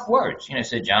some rough words. He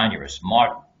said, John, you're a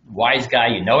smart, wise guy.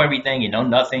 You know everything. You know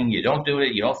nothing. You don't do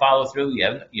it. You don't follow through.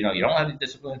 You don't have the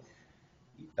discipline.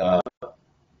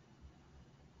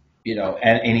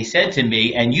 And he said to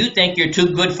me, and you think you're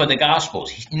too good for the Gospels.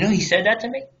 He said that to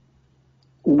me.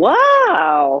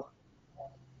 Wow.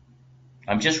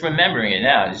 I'm just remembering it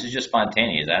now. This is just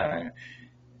spontaneous.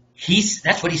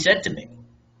 That's what he said to me.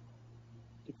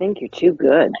 You think you're too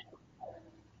good.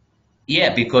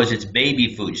 Yeah, because it's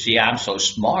baby food. See, I'm so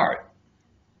smart.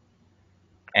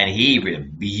 And he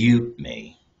rebuked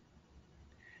me.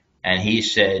 And he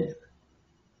said,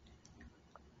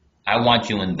 I want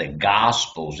you in the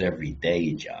Gospels every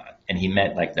day, John. And he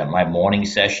meant like my morning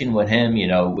session with him,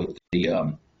 with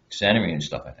the seminary and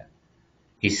stuff like that.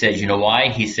 He says, you know why?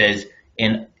 He says,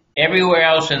 in everywhere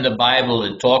else in the Bible,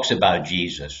 it talks about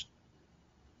Jesus.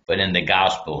 But in the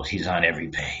Gospels, he's on every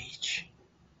page.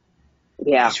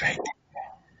 Yeah. He's right there.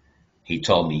 He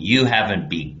told me, you haven't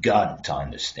begun to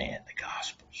understand the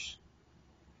Gospels.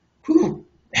 Whew.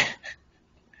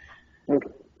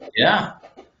 Yeah.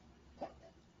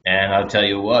 And I'll tell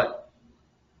you what,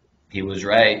 he was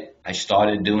right. I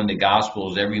started doing the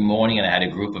Gospels every morning, and I had a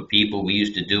group of people. We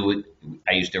used to do it.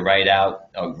 I used to write out,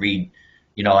 read,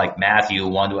 like Matthew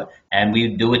 1, and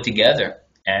we'd do it together.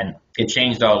 And it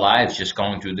changed our lives just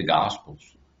going through the Gospels.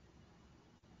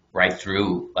 Right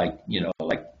through, like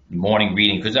morning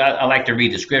reading, because I like to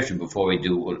read the scripture before we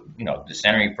do, the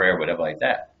centering prayer, whatever like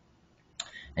that.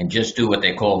 And just do what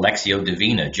they call Lectio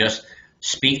Divina. Just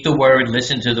speak the word,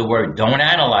 listen to the word. Don't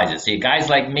analyze it. See, guys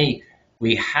like me,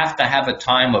 we have to have a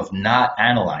time of not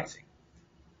analyzing,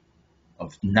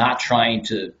 of not trying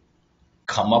to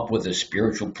come up with a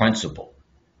spiritual principle,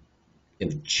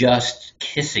 of just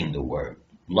kissing the word,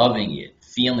 loving it,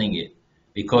 feeling it,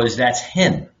 because that's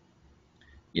him.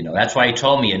 That's why he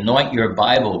told me, anoint your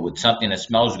Bible with something that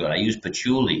smells good. I use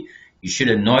patchouli. You should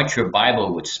anoint your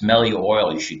Bible with smelly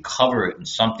oil. You should cover it in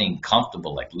something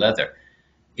comfortable like leather.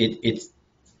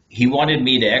 He wanted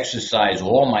me to exercise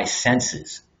all my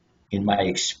senses in my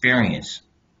experience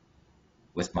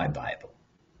with my Bible.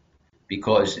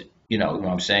 Because, you know what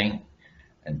I'm saying?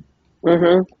 And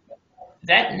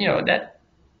that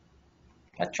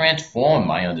transformed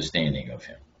my understanding of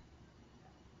him.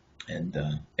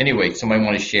 And anyway, somebody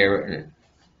want to share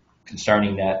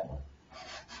concerning that?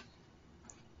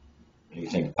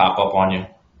 Anything pop up on you?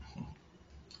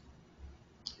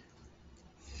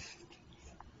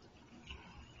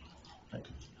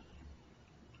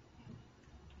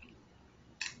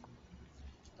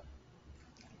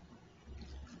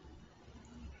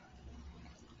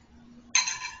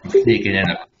 Sneaking in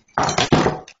a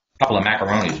couple of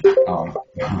macaronis.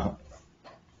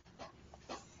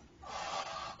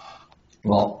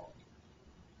 Well,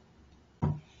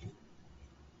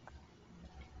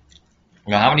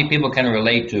 how many people can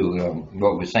relate to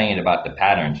what we're saying about the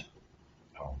patterns?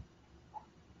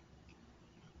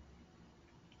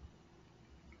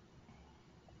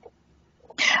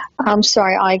 I'm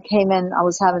sorry, I came in, I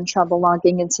was having trouble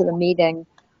logging into the meeting,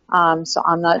 so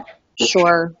I'm not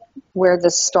sure where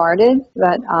this started,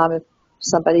 but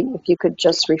if you could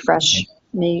just refresh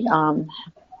me.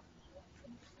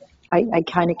 I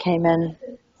kind of came in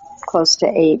close to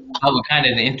 8. Oh, we're kind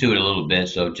of into it a little bit,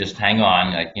 so just hang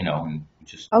on,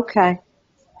 just. Okay.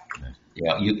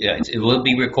 Yeah, it will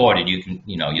be recorded. You can,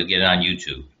 you'll get it on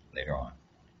YouTube later on.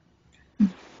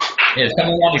 Yeah, if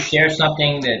someone wants to share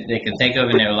something that they can think of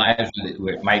in their lives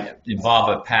where it might involve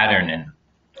a pattern and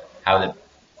how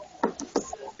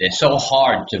they're so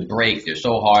hard to break, they're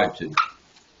so hard to.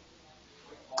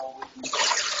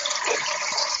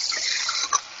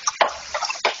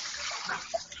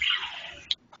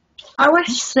 I would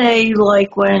say,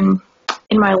 like, when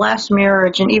in my last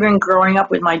marriage and even growing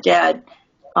up with my dad,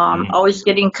 always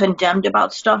getting condemned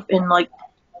about stuff and, like,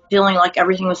 feeling like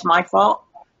everything was my fault.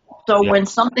 So when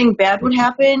something bad would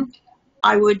happen,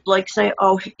 I would, like, say,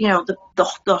 oh,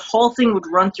 the whole thing would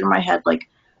run through my head, like,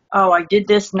 oh, I did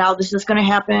this, now this is going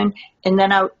to happen. And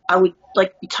then I would,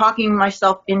 like, be talking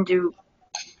myself into,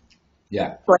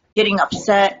 like, getting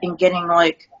upset and getting,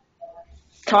 like,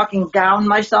 talking down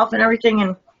myself and everything.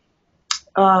 And,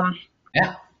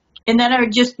 and then I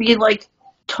would just be, like,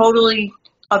 totally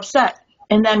upset.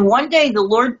 And then one day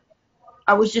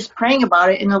I was just praying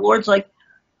about it, and the Lord's like,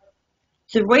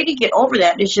 the way to get over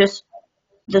that is just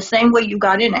the same way you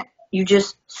got in it. You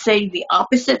just say the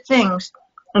opposite things.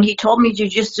 And he told me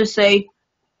to say,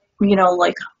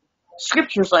 like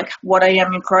scriptures, like what I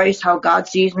am in Christ, how God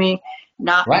sees me,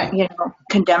 not,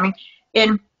 condemning.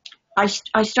 And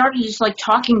I started just like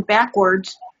talking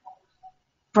backwards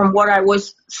from what I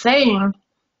was saying,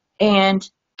 and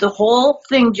the whole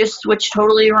thing just switched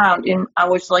totally around, and I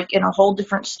was like in a whole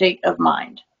different state of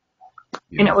mind.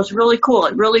 And it was really cool.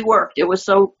 It really worked. It was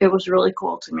really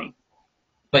cool to me.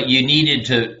 But you needed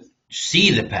to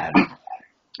see the pattern.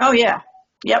 Oh yeah.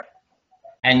 Yep.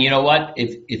 And you know what?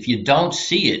 If you don't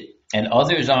see it and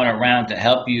others aren't around to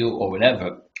help you or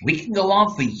whatever, we can go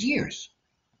on for years.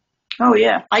 Oh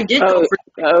yeah. I did go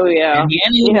for yeah. And the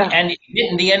enemy, and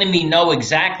didn't the enemy know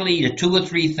exactly the 2 or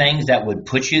 3 things that would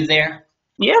put you there?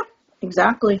 Yeah,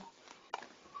 exactly.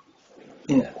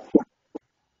 Yeah.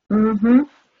 Mhm.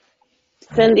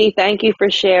 Cindy, thank you for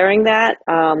sharing that.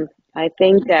 I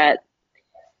think that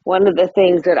one of the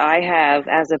things that I have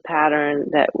as a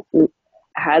pattern that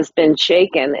has been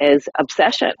shaken is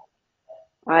obsession.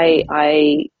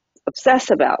 I obsess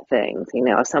about things. You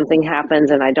know, if something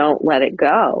happens and I don't let it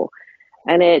go,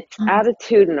 and it's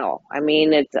attitudinal. I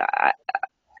mean, I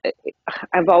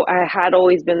had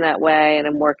always been that way, and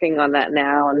I'm working on that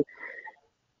now. And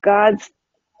God's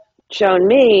shown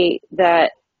me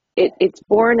that it's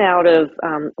born out of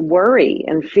worry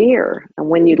and fear, and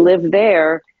when you live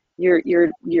there,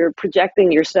 you're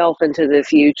projecting yourself into the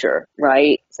future,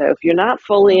 right? So if you're not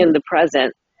fully in the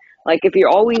present, like if you're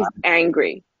always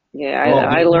angry,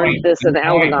 I learned this in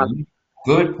Al-Anon.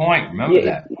 Good point. Remember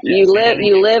that. You live.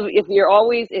 If you're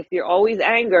always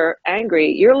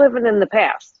angry, you're living in the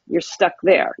past. You're stuck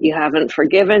there. You haven't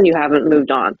forgiven. You haven't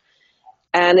moved on.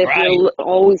 And if you're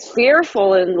always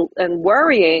fearful and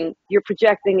worrying, you're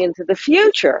projecting into the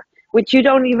future, which you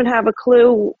don't even have a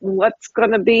clue what's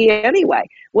going to be anyway.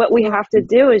 What we have to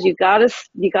do is you gotta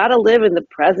live in the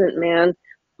present, man.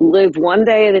 Live one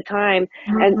day at a time.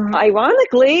 And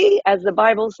ironically, as the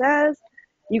Bible says,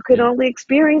 you can only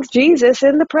experience Jesus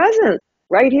in the present,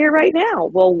 right here, right now.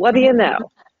 Well, what do you know?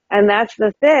 And that's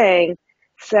the thing.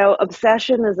 So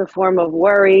obsession is a form of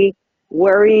worry.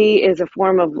 Worry is a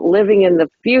form of living in the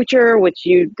future, which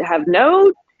you have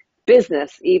no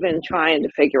business even trying to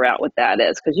figure out what that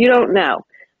is, because you don't know.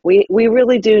 We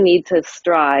really do need to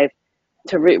strive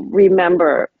to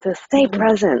remember to stay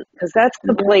present, because that's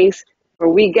the place where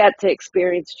we get to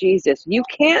experience Jesus. You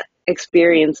can't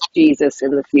experience Jesus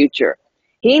in the future.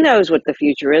 He knows what the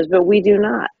future is, but we do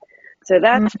not. So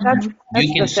that's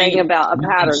the thing about a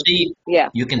pattern.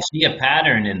 You can see a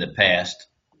pattern in the past.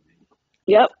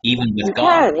 Yep. Even with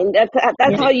God. And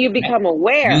that's how you become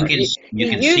aware. You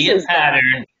can see a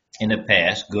pattern in the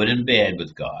past, good and bad,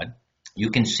 with God. You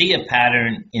can see a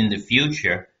pattern in the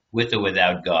future, with or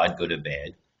without God, good or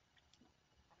bad.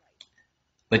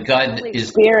 But God is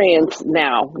experience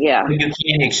now, yeah. You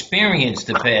can't experience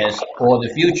the past or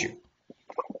the future.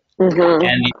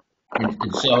 And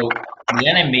so the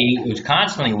enemy is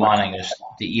constantly wanting us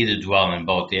to either dwell in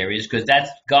both areas, because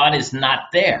God is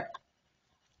not there.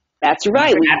 That's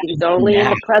right. He's only in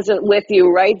the present with you,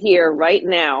 right here, right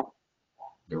now.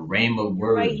 The Rhema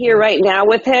word. Right here, right now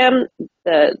with him,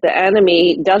 the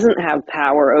enemy doesn't have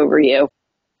power over you,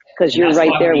 because you're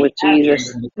right there with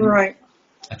Jesus. Right.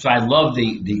 That's why I love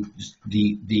the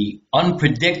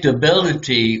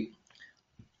unpredictability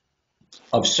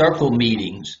of circle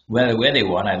meetings, where they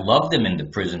were. And I loved them in the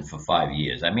prison for 5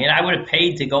 years. I mean, I would have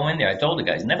paid to go in there. I told the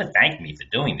guys, never thank me for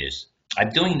doing this. I'm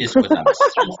doing this because I'm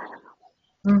safe.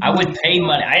 I would pay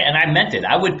money, and I meant it.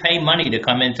 I would pay money to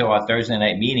come into our Thursday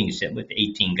night meetings, sit with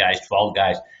 18 guys, 12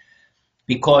 guys,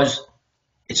 because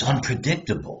it's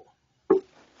unpredictable.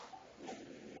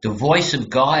 The voice of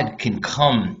God can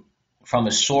come from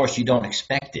a source you don't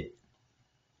expect it.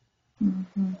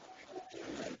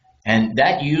 And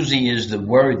that usually is the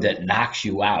word that knocks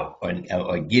you out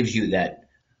or gives you that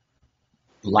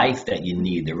life that you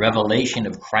need, the revelation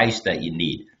of Christ that you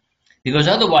need. Because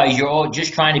otherwise, you're all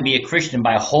just trying to be a Christian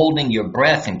by holding your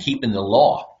breath and keeping the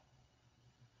law.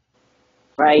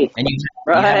 Right. And you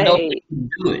have no way to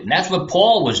do it. And that's what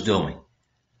Paul was doing.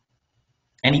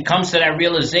 And he comes to that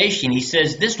realization. He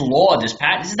says, this law, this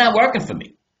pattern, this is not working for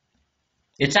me.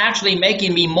 It's actually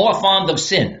making me more fond of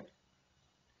sin.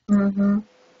 Right?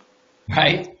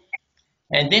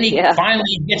 And then he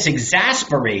finally gets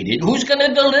exasperated. Who's going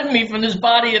to deliver me from this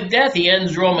body of death? He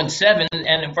ends Romans 7,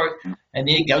 and then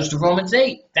he goes to Romans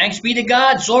 8. Thanks be to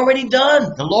God, it's already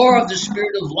done. The law of the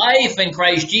Spirit of life in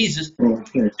Christ Jesus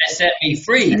has set me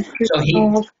free. So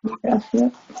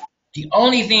the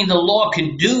only thing the law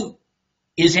could do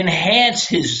is enhance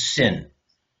his sin,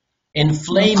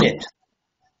 inflame it.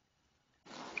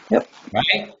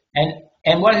 Right?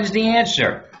 And what is the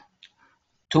answer?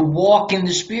 To walk in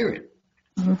the Spirit.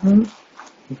 But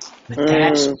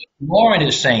that's what Lauren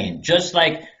is saying. Just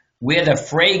like we're the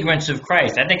fragrance of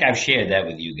Christ. I think I've shared that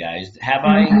with you guys. Have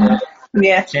I?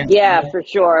 Yeah. Yeah, for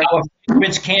sure. Our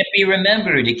fragrance can't be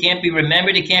remembered. It can't be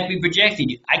remembered. It can't be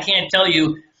projected. I can't tell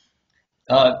you.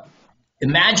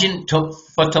 Imagine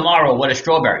for tomorrow what a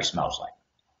strawberry smells like.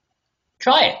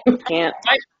 Try it. Can't.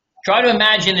 Try to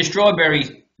imagine the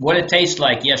strawberry, what it tastes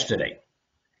like yesterday.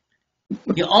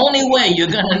 The only way you're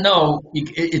going to know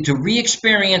to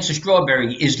re-experience a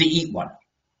strawberry is to eat one.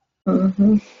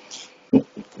 Mm-hmm.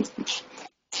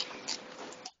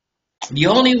 The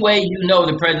only way you know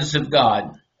the presence of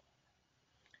God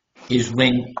is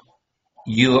when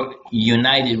you're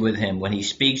united with Him, when He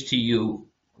speaks to you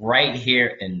right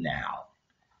here and now.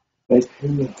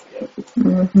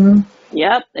 Mm-hmm.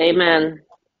 Yep. Amen.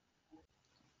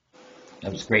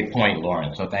 That was a great point,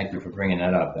 Lauren. So thank you for bringing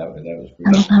that up. That was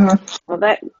great. Mm-hmm. Well,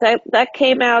 that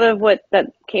came out of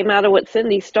what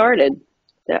Cindy started.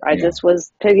 I just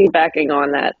was piggybacking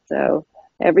on that. So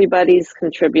everybody's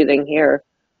contributing here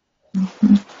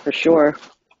for sure.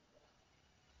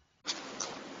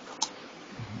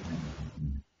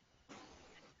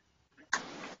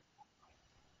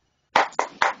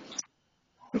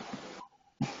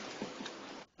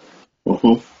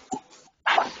 Mm-hmm.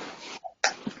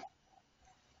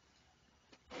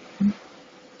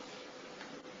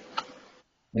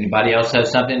 Anybody else have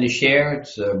something to share?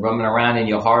 It's rumming around in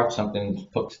your heart, something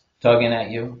tugging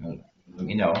at you.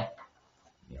 You know.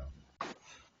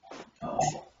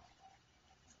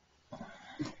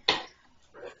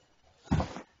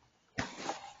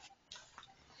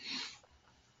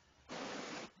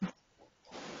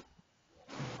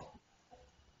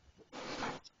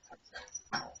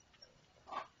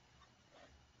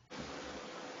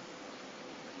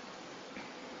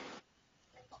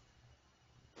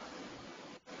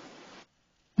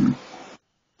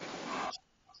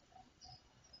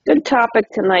 Good topic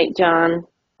tonight, John.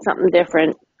 Something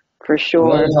different for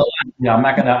sure. I'm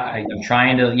not gonna. I'm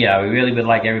trying to. Yeah, we really would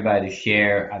like everybody to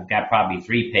share. I've got probably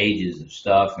 3 pages of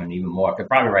stuff and even more. I could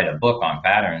probably write a book on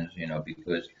patterns,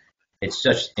 because it's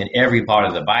just in every part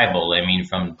of the Bible. I mean,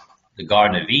 from the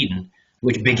Garden of Eden,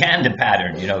 which began the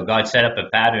pattern. God set up a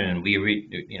pattern, and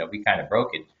we kind of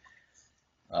broke it.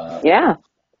 Yeah.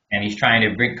 And He's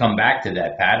trying to come back to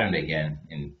that pattern again,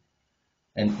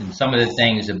 and some of the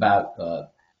things about.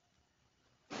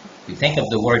 You think of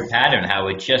the word pattern, how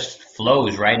it just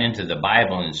flows right into the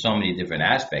Bible in so many different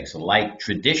aspects, like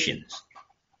traditions.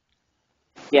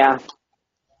 Yeah.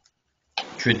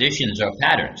 Traditions are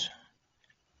patterns.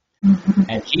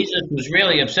 And Jesus was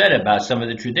really upset about some of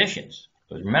the traditions.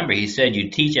 Because remember, He said, you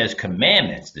teach as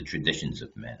commandments the traditions of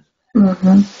men.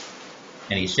 Mm-hmm.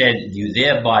 And He said, you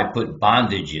thereby put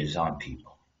bondages on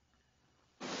people.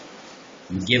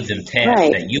 You give them tasks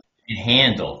that you can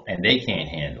handle and they can't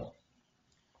handle.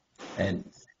 And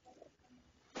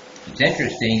it's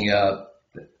interesting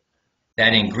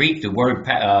that in Greek the word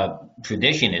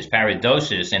tradition is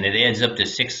paradosis, and it adds up to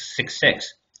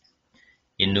 666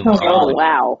 in numerology. Oh,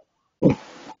 wow.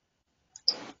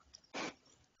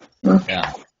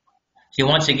 Yeah. See,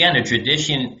 once again, a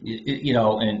tradition,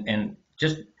 and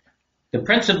just the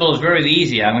principle is very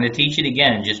easy. I'm going to teach it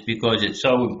again just because it's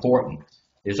so important.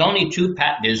 There's only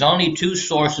two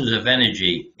sources of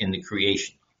energy in the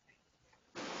creation.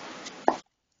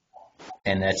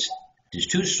 And there's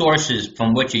 2 sources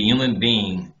from which a human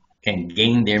being can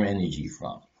gain their energy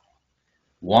from.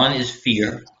 One is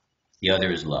fear, the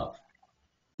other is love.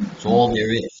 That's all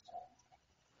there is.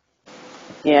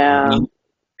 Yeah.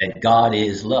 That God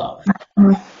is love.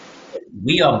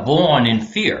 We are born in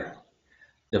fear.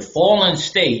 The fallen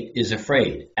state is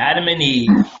afraid. Adam and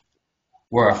Eve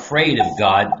were afraid of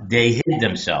God. They hid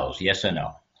themselves. Yes or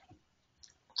no?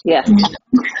 Yes.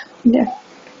 Yeah.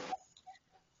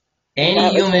 Any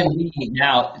human being.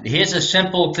 Now, here's a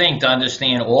simple thing to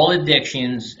understand all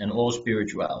addictions and all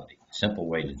spirituality. Simple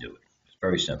way to do it. It's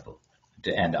very simple.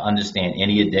 To understand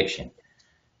any addiction.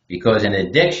 Because an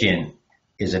addiction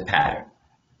is a pattern.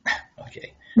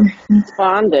 Okay. It's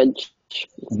bondage.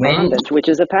 Bondage, which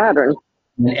is a pattern.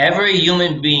 Whenever a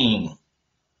human being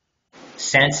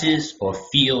senses or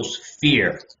feels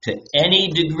fear to any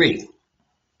degree,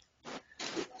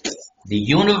 the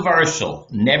universal,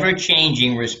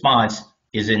 never-changing response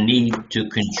is a need to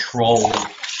control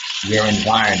your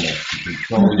environment, to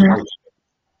control your.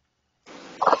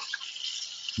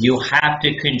 You have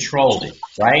to control it,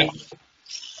 right?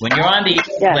 When you're on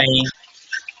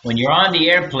the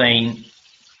airplane,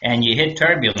 and you hit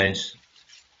turbulence,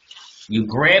 you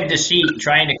grab the seat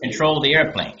trying to control the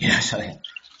airplane.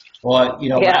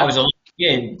 When I was a little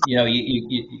kid,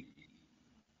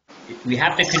 we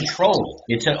have to control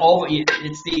it. It's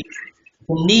the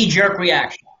knee-jerk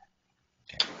reaction.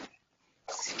 Okay.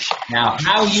 Now,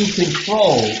 how you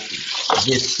control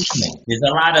this feeling? There's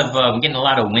a lot of I'm getting a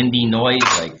lot of windy noise.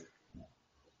 Like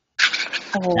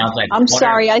sounds like I'm water.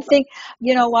 sorry. I think,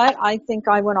 you know what? I think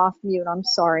I went off mute. I'm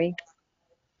sorry.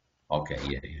 Okay,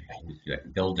 yeah. You're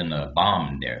building a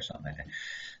bomb in there or something like that.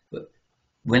 But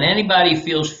when anybody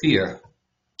feels fear,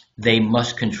 they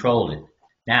must control it.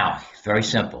 Now, very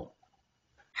simple.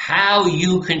 How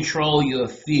you control your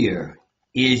fear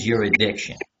is your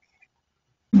addiction.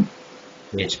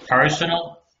 It's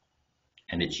personal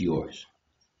and it's yours.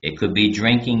 It could be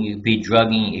drinking, it could be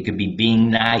drugging, it could be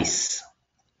being nice.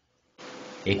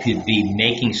 It could be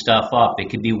making stuff up, it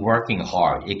could be working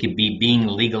hard, it could be being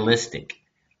legalistic.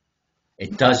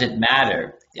 It doesn't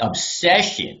matter. The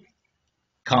obsession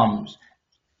comes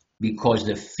because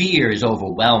the fear is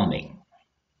overwhelming.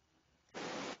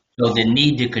 So the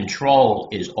need to control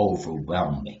is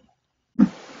overwhelming.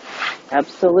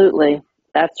 Absolutely.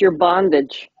 That's your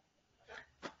bondage.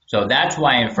 So that's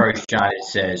why in 1 John it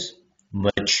says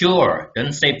mature. It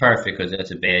doesn't say perfect because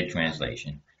that's a bad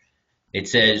translation. It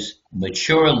says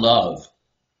mature love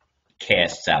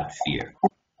casts out fear.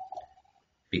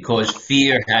 Because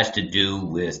fear has to do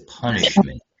with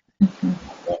punishment.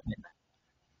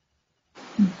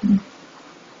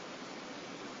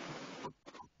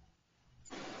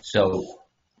 So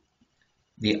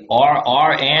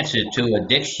our answer to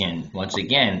addiction, once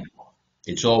again,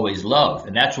 it's always love.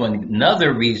 And that's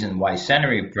another reason why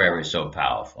centenary prayer is so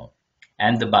powerful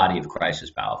and the body of Christ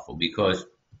is powerful, because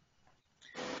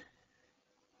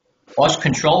us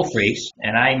control freaks,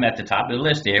 and I'm at the top of the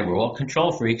list there, we're all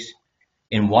control freaks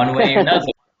in one way or another.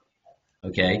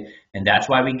 Okay? And that's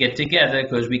why we get together,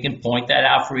 because we can point that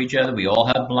out for each other. We all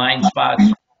have blind spots.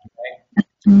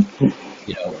 Right?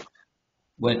 You know,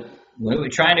 when we're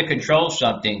trying to control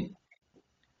something,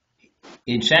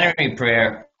 in centenary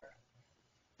prayer,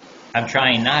 I'm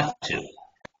trying not to.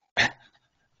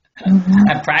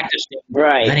 I'm practicing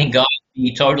letting God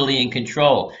be totally in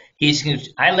control.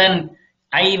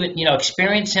 I even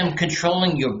experience Him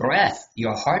controlling your breath,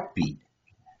 your heartbeat.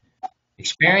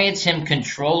 Experience Him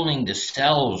controlling the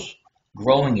cells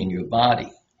growing in your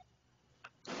body.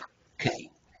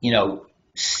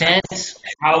 Sense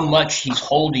how much He's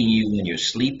holding you when you're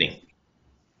sleeping.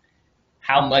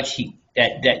 How much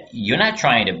that you're not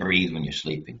trying to breathe when you're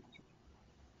sleeping.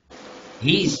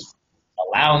 He's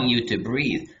allowing you to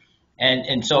breathe.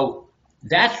 And so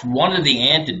that's one of the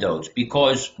antidotes,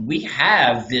 because we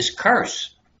have this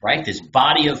curse, right? This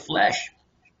body of flesh.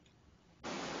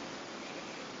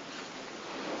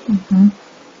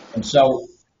 And so,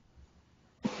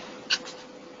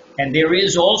 and there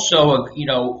is also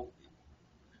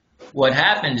what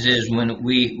happens is when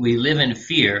we live in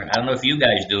fear, I don't know if you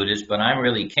guys do this, but I'm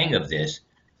really king of this.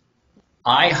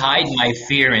 I hide my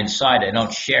fear inside. I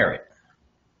don't share it.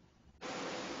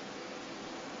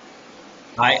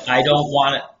 I don't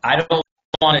want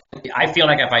it. I feel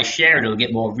like if I share it, it'll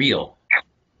get more real.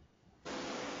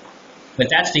 But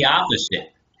that's the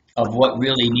opposite of what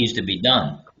really needs to be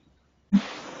done.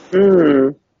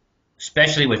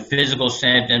 Especially with physical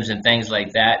symptoms and things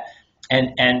like that.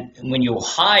 And when you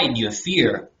hide your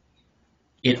fear,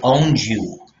 it owns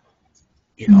you.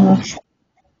 It owns you.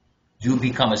 You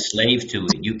become a slave to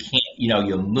it. You can't,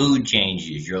 your mood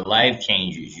changes, your life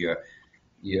changes, your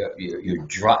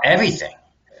everything.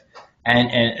 And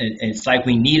it's like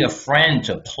we need a friend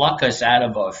to pluck us out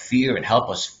of our fear and help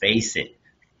us face it.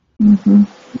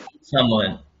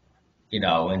 Someone,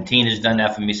 and Tina's done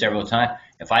that for me several times.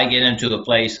 If I get into a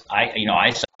place,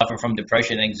 I suffer from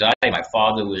depression and anxiety. My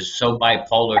father was so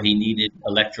bipolar, he needed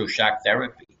electroshock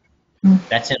therapy.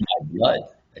 That's in my blood.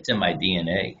 That's in my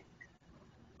DNA.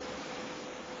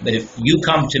 But if you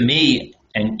come to me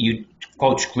and you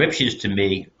quote scriptures to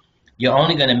me, you're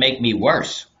only going to make me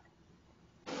worse.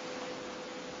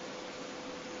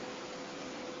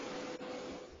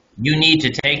 You need to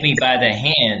take me by the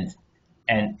hand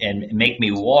and make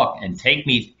me walk and take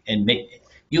me and make.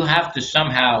 You have to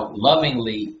somehow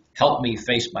lovingly help me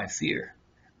face my fear.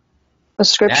 The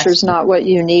scripture's not what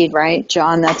you need, right,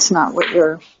 John? That's not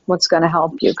what's going to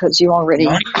help you, because you already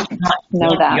know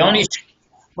that.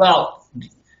 Well,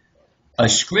 a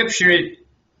scripture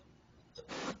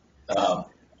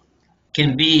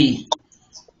can be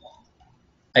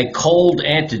a cold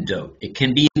antidote. It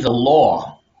can be the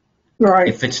law. Right.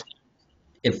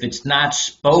 If it's not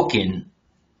spoken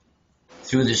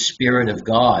through the Spirit of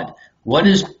God. What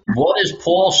does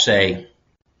Paul say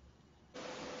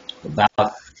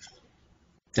about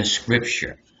the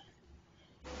scripture?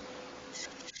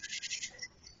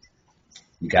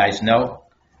 You guys know?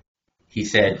 He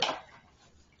said,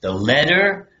 the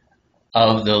letter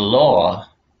of the law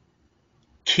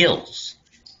kills,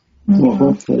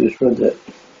 Mm-hmm. I just read that.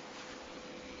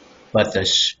 But the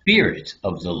Spirit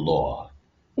of the law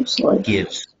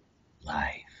gives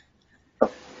life.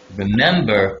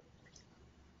 Remember,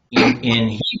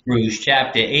 in Hebrews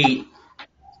chapter 8,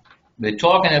 we're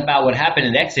talking about what happened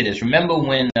in Exodus. Remember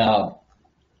when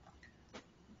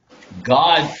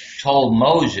God told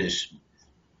Moses,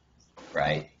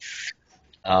 right,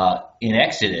 in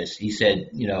Exodus, he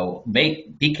said,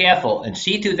 be careful and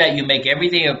see to that you make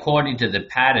everything according to the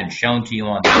pattern shown to you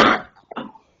on the earth.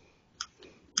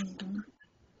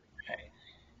 Okay.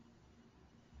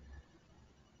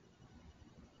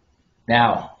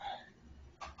 Now,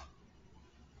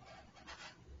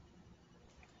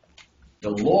 the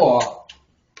law,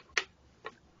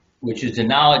 which is the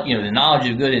knowledge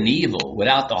of good and evil,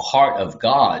 without the heart of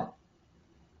God,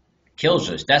 kills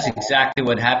us. That's exactly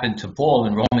what happened to Paul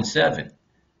in Romans 7.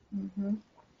 Mm-hmm.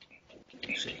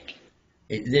 See,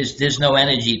 there's no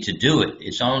energy to do it.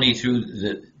 It's only through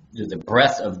the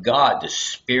breath of God, the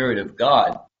Spirit of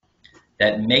God,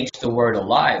 that makes the word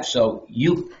alive. So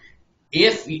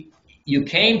if you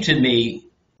came to me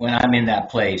when I'm in that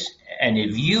place, and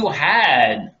if you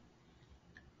had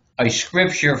a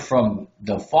scripture from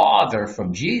the Father,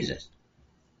 from Jesus,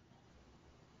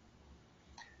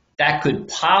 that could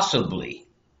possibly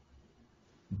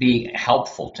be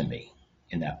helpful to me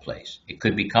in that place. It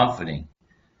could be comforting,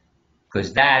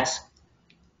 because that's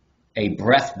a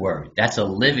breath word. That's a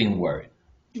living word.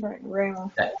 Right,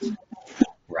 rhema.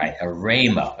 Right, a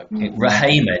rhema. Mm-hmm.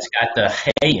 Rhema, it's got the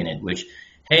hey in it, which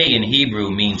hey in Hebrew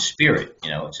means spirit.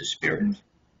 It's a spirit. Mm-hmm.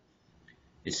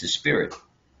 It's the spirit.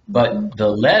 But the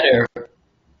letter,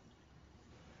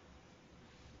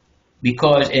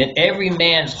 because in every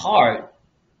man's heart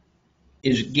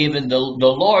is given, the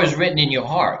law is written in your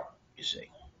heart, you see.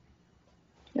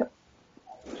 Yep.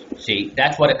 See,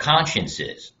 that's what a conscience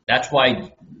is. That's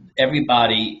why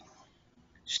everybody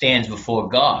stands before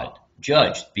God,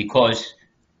 judged, because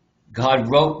God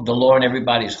wrote the law in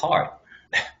everybody's heart.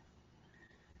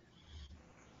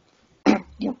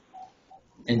 Yep.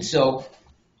 And so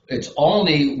it's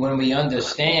only when we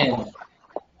understand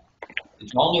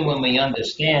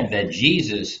that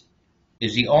Jesus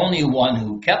is the only one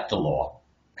who kept the law.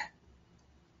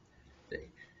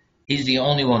 He's the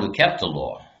only one who kept the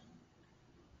law.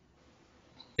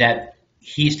 That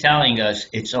he's telling us,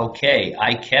 it's okay,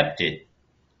 I kept it.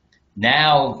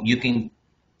 Now you can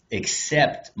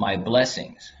accept my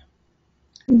blessings.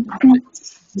 Now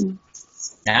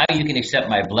you can accept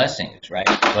my blessings, right?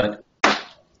 But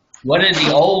what is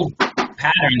the old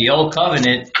pattern, the old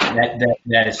covenant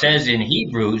that it says in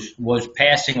Hebrews was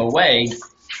passing away,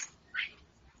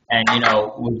 and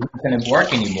was not going to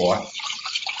work anymore?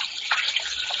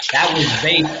 That was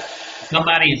based.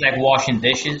 Somebody is like washing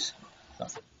dishes. Oh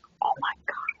my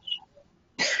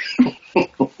gosh!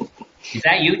 Is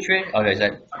that you, Trish? Or is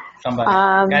that somebody?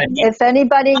 If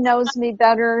anybody knows me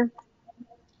better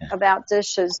about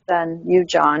dishes than you,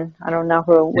 John, I don't know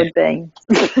who it would be.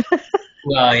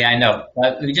 Well, yeah, I know.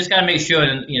 We just got to make sure,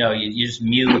 you just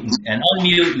mute and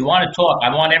unmute. You want to talk. I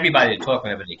want everybody to talk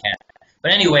whenever they can.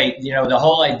 But anyway, the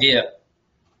whole idea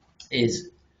is,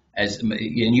 and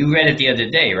you read it the other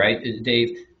day, right,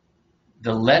 Dave?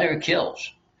 The letter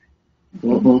kills,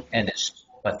 mm-hmm.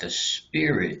 But the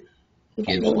Spirit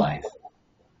gives life.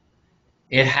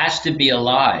 It has to be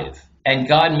alive. And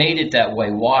God made it that way.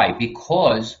 Why?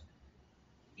 Because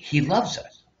he loves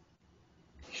us.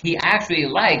 He actually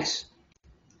likes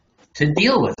to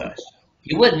deal with us.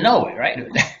 You wouldn't know it, right?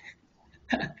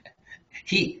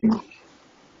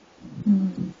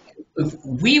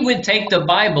 We would take the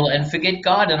Bible and forget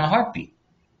God in a heartbeat.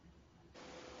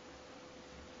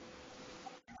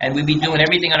 And we'd be doing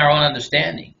everything on our own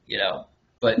understanding,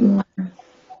 But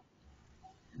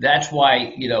that's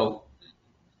why,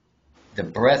 the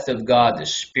breath of God, the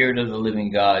Spirit of the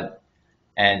living God.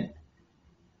 And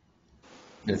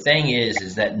the thing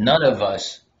is that none of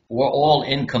us, we're all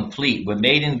incomplete. We're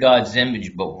made in God's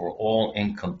image, but we're all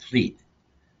incomplete.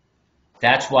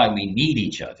 That's why we need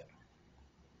each other.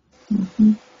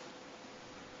 Mm-hmm.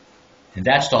 And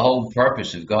that's the whole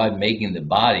purpose of God making the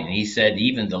body. And he said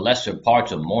even the lesser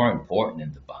parts are more important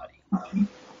than the body. Mm-hmm.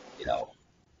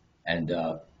 And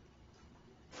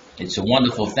it's a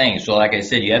wonderful thing. So like I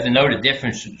said, you have to know the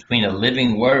difference between a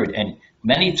living word. And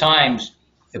many times,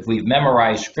 if we've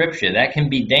memorized scripture, that can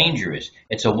be dangerous.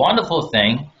 It's a wonderful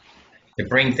thing to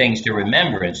bring things to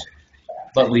remembrance,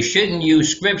 but we shouldn't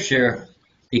use scripture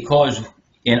because,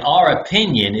 in our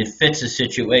opinion, it fits a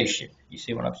situation. You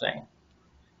see what I'm saying?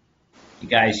 You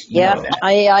guys, know that.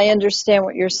 I understand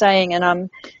what you're saying, and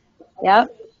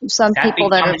some people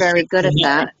that are very good at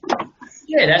that.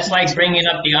 Yeah, that's like bringing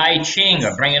up the I Ching,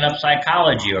 or bringing up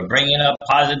psychology, or bringing up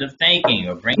positive thinking,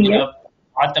 or bringing up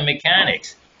quantum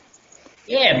mechanics.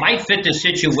 Yeah, it might fit the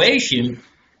situation,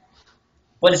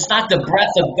 but it's not the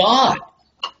breath of God.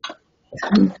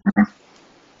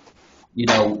 You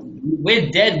know, we're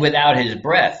dead without His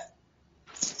breath.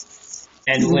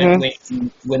 And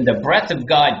when the breath of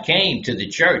God came to the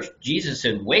church, Jesus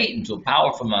said, wait until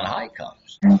power from on high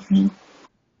comes.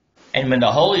 And when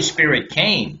the Holy Spirit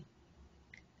came,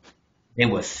 they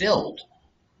were filled.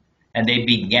 And they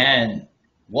began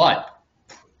what?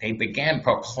 They began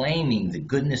proclaiming the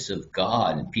goodness of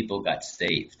God, and people got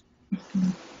saved.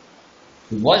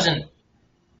 It wasn't,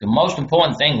 the most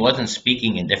important thing wasn't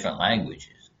speaking in different languages.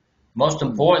 Most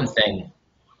important thing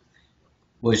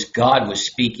was God was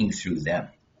speaking through them.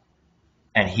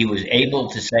 And He was able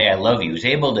to say, I love you. He was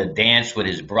able to dance with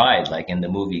His bride, like in the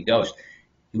movie Ghost.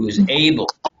 He was able,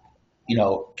 you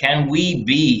know, can we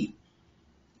be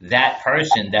that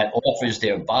person that offers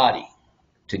their body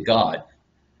to God?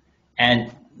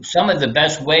 And some of the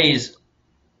best ways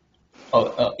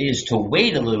is to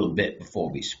wait a little bit before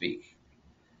we speak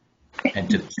and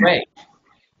to pray.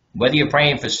 Whether you're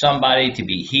praying for somebody to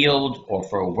be healed or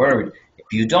for a word,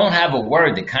 if you don't have a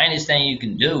word, the kindest thing you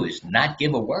can do is not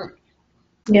give a word.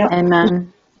 Yeah.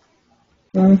 Amen.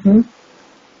 Mm-hmm.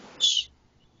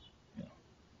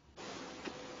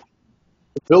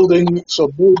 Building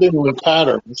with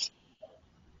patterns.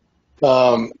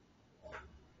 Not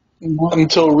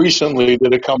until recently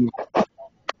did it come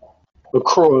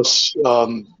across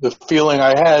the feeling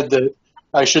I had that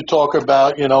I should talk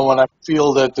about, you know, when I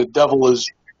feel that the devil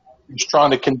is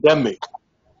trying to condemn me,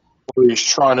 or he's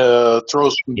trying to throw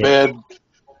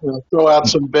out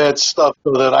some bad stuff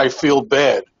so that I feel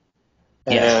bad.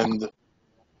 Yes. And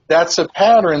that's a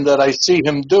pattern that I see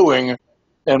him doing.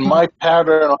 And my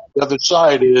pattern on the other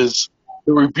side is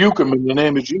to rebuke him in the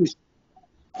name of Jesus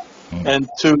and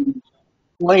to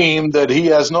claim that he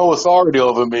has no authority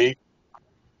over me.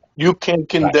 You can't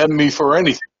condemn me for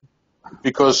anything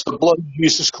because the blood of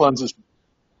Jesus cleanses me.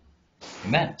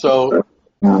 Amen. So,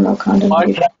 No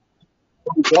condemnation.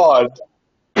 my God,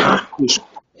 the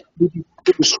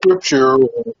scripture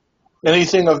or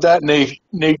anything of that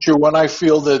nature, when I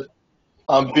feel that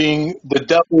the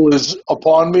devil is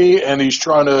upon me and he's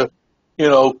trying to, you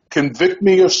know, convict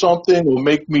me of something or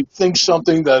make me think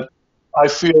something that I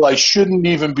feel I shouldn't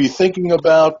even be thinking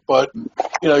about, but,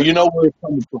 you know where it's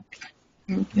coming from.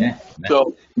 Yeah.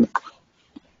 So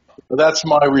that's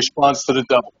my response to the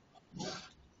devil.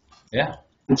 Yeah.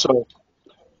 And so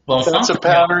Well, that's a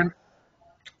pattern.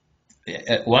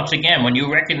 Once again, when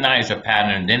you recognize a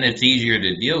pattern, then it's easier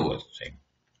to deal with. See?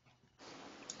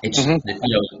 It's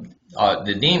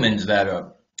the demons that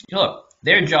are, look,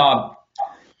 their job.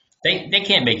 They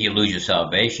can't make you lose your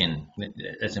salvation.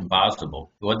 That's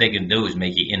impossible. What they can do is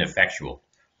make you ineffectual.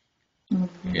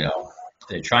 Mm-hmm. You know,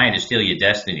 they're trying to steal your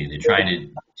destiny. They're trying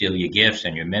to steal your gifts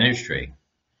and your ministry.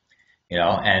 You know,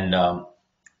 and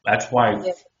that's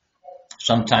why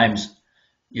sometimes,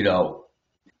 you know,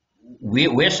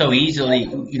 we're so easily,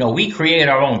 you know, we create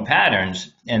our own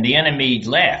patterns, and the enemy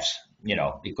laughs. You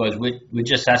know, because we're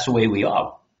just, that's the way we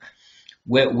are.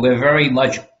 We're very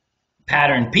much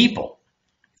pattern people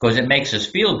because it makes us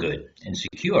feel good and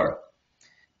secure.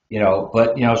 You know,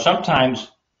 but you know, sometimes,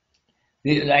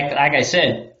 like I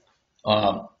said,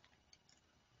 the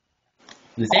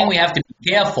thing we have to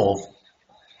be careful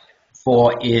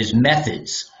for is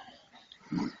methods.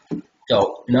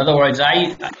 So, in other words,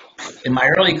 in my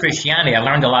early Christianity, I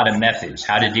learned a lot of methods,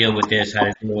 how to deal with this, how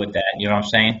to deal with that. You know what I'm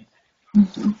saying?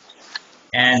 Mm-hmm.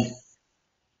 And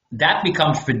that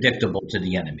becomes predictable to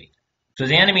the enemy. So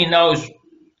the enemy knows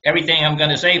everything I'm going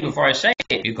to say before I say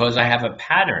it because I have a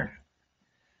pattern.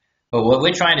 But what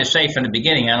we're trying to say from the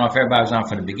beginning, I don't know if everybody was on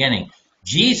from the beginning,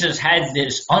 Jesus had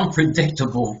this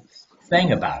unpredictable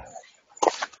thing about him.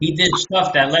 He did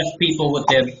stuff that left people with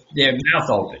their mouth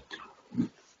open.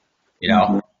 You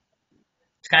know,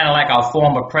 it's kind of like our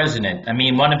former president. I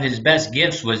mean, one of his best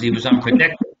gifts was he was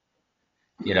unpredictable.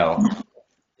 You know.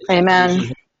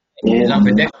 Amen. He was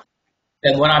unpredictable.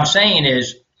 And what I'm saying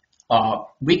is,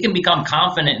 we can become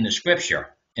confident in the scripture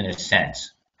in a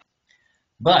sense,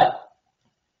 but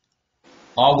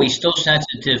are we still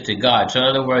sensitive to God? So in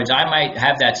other words, I might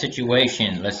have that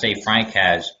situation, let's say Frank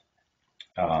has,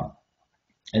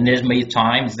 and there's many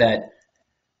times that,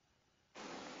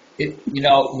 you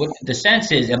know, the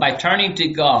sense is, am I turning to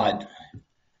God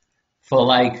for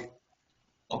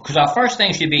because our first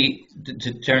thing should be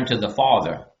to turn to the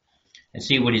Father and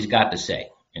see what he's got to say,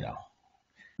 you know,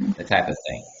 that type of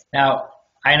thing. Now,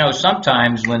 I know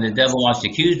sometimes when the devil wants to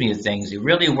accuse me of things, it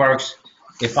really works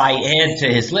if I add to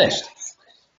his list.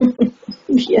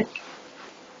 Yeah.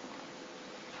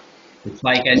 It's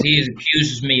like as he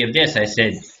accuses me of this, I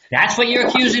said, "That's what you're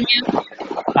accusing me of?"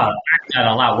 Oh, I've done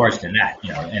a lot worse than that,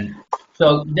 you know. And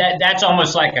so that's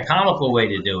almost like a comical way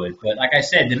to do it. But like I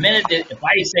said, the minute that if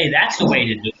I say that's the way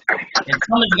to do it, and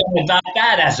someone's going to adopt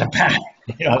that as a pattern,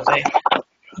 you know what I'm saying?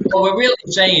 What we're really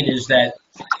saying is that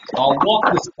our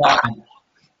walk with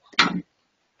God,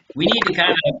 we need to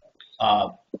kind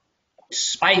of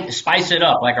spice it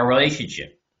up like a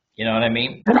relationship. You know what I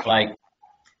mean? Like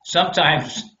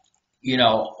sometimes, you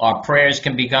know, our prayers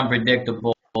can become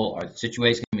predictable, our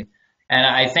situations can be, and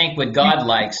I think what God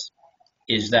likes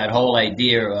is that whole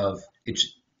idea of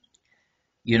it's,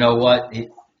 you know what,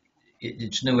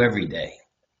 it's new every day,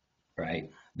 right?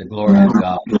 The glory of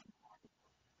God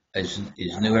is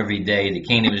new every day. The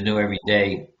kingdom is new every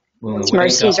day. When we His wake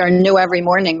mercies up, are new every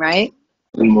morning, right?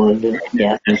 Good morning.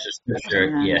 Yeah. that's the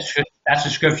scripture. Yes, that's the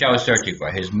scripture I was searching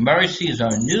for. His mercies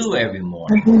are new every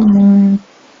morning. Mhm.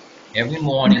 Every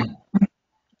morning,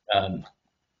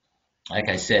 like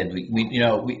I said,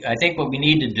 I think what we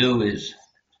need to do is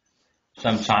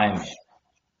sometimes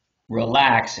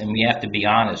relax, and we have to be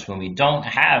honest. When we don't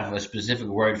have a specific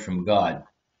word from God,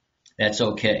 that's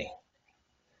okay.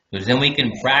 Because then we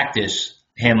can practice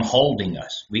Him holding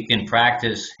us. We can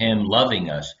practice Him loving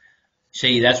us.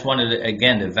 See, that's one of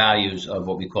the values of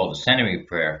what we call the centering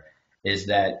prayer, is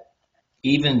that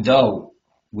even though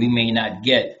we may not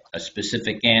get a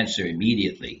specific answer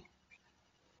immediately,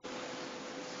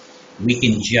 we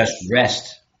can just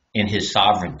rest in His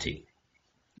sovereignty.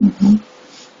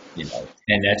 You know,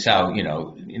 and that's how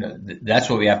that's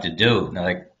what we have to do. Now,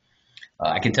 like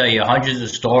I can tell you hundreds of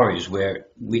stories where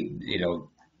we,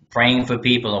 praying for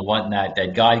people and whatnot,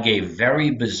 that God gave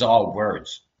very bizarre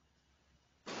words.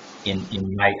 I'm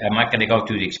not going to go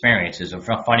through the experience. It's a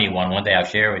funny one. One day I'll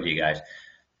share with you guys.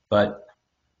 But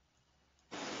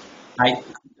I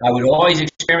would always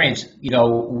experience.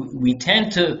 We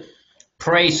tend to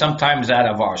pray sometimes out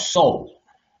of our soul.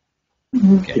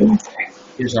 Okay.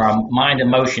 Is our mind,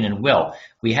 emotion, and will.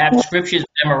 We have scriptures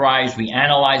memorized. We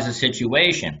analyze the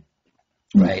situation,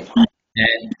 right?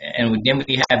 And then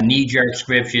we have knee-jerk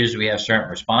scriptures. We have certain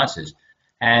responses.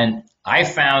 And I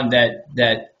found that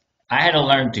I had to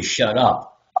learn to shut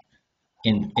up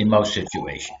in most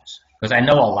situations because I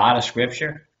know a lot of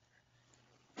scripture.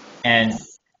 And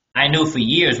I knew for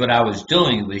years what I was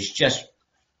doing was just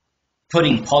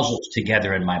putting puzzles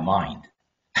together in my mind.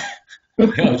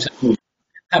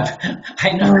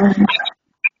 I know.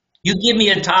 You give me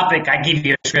a topic, I give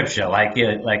you a scripture.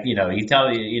 You tell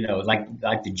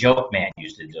like the joke man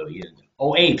used to do.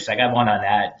 Apes, I got one on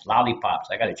that. Lollipops,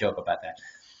 I got a joke about that.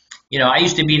 I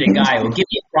used to be the guy who give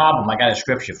me a problem, I got a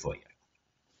scripture for you.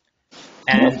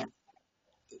 And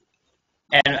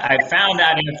I found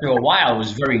out after a while it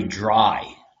was very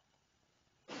dry.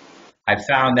 I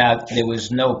found out there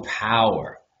was no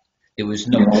power. There was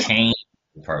no change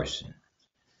in the person.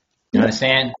 You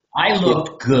understand? I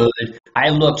looked good. I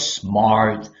looked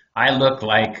smart. I looked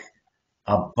like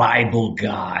a Bible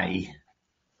guy.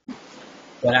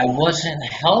 But I wasn't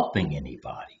helping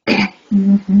anybody.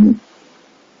 Mm-hmm.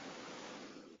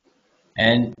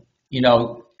 And,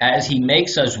 as He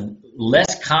makes us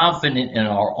less confident in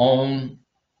our own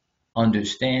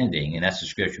understanding, and that's the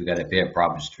scripture we got to bear,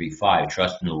 Proverbs 3:5,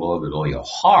 trust in the Lord with all your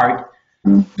heart.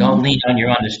 Don't lean on your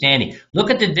understanding. Look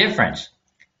at the difference.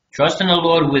 Trust in the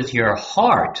Lord with your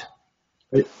heart,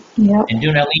 and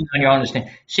do not lean on your understanding.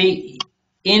 See,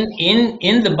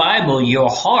 in the Bible, your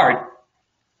heart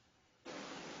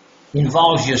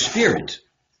involves your spirit.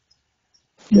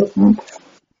 Mm-hmm.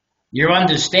 Your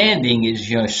understanding is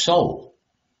your soul.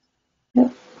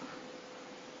 Yep.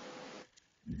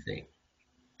 See?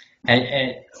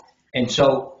 And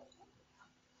so,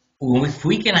 if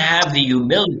we can have the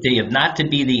humility of not to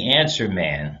be the answer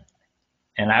man.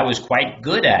 And I was quite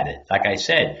good at it. Like I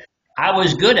said, I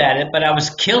was good at it, but I was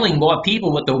killing more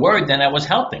people with the word than I was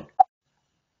helping.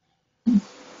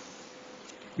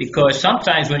 Because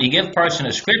sometimes when you give a person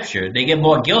a scripture, they get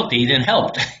more guilty than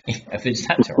helped if it's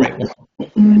not the right one.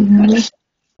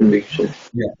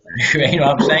 Yeah. You know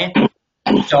what I'm saying?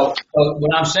 So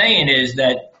what I'm saying is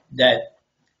that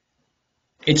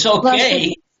it's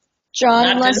okay. John,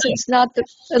 unless it's not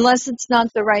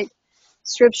the right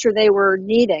scripture they were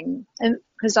needing, and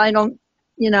because I don't,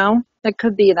 that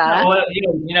could be that. No, well,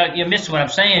 you missed what I'm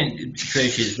saying,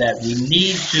 Trish, is that we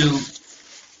need to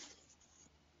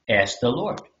ask the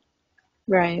Lord,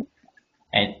 right?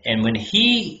 And when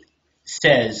He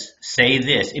says, "Say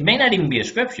this," it may not even be a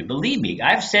scripture. Believe me,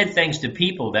 I've said things to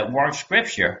people that weren't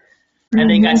scripture, and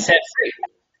they got set free.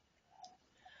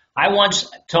 I once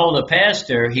told a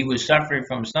pastor he was suffering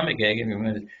from a stomachache,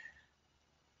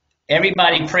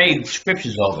 everybody prayed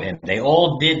scriptures over him. They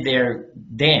all did their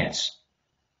dance.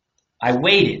 I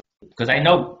waited because I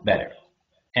know better.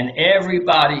 And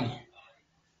everybody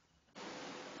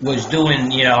was doing,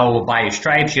 by your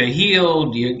stripes you're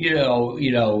healed,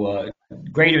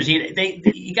 greater is he.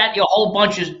 You got your whole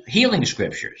bunch of healing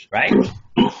scriptures, right?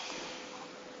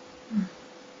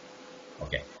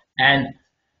 Okay. And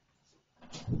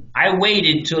I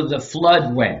waited till the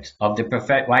flood went of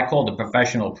what I call the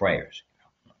professional prayers.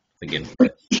 Forgive me.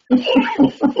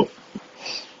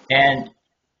 And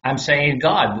I'm saying,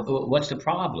 God, what's the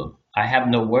problem? I have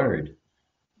no word.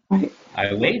 Right.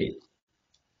 I waited.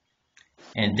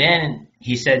 And then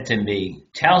he said to me,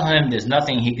 tell him there's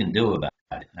nothing he can do about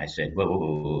it. And I said,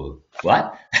 whoa,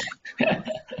 what?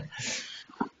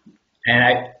 And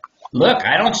I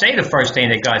don't say the first thing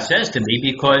that God says to me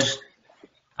because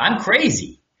I'm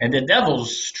crazy and the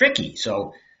devil's tricky.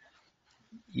 So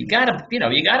you gotta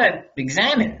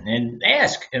examine and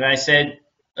ask. And I said,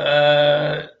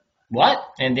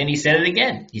 what? And then he said it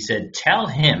again. He said, tell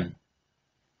him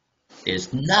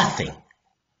there's nothing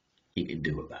he can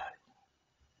do about it.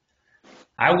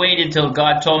 I waited till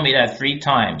God told me that 3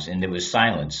 times and there was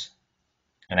silence.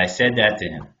 And I said that to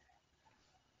him.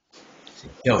 He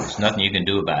said, Joe, there's nothing you can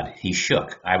do about it. He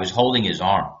shook. I was holding his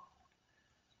arm.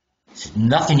 He said,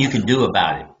 nothing you can do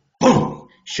about it. Boom!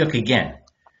 Shook again.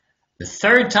 The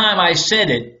 3rd time I said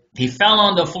it, he fell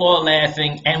on the floor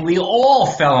laughing, and we all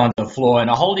fell on the floor, and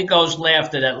a Holy Ghost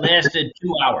laughter that lasted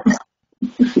 2 hours.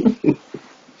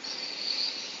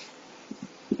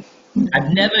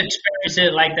 I've never experienced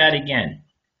it like that again.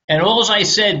 And all I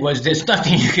said was, there's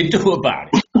nothing you can do about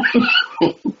it.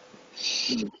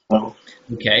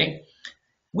 Okay?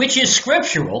 Which is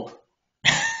scriptural,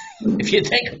 if you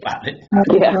think about it.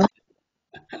 Yeah.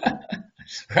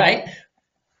 Right?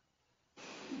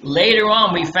 Later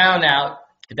on, we found out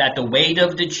that the weight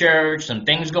of the church, some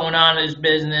things going on in his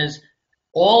business,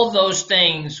 all those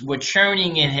things were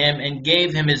churning in him and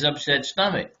gave him his upset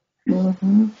stomach.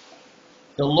 Mm-hmm.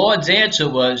 The Lord's answer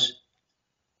was,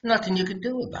 nothing you can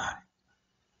do about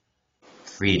it.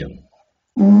 Freedom.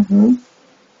 Mm-hmm.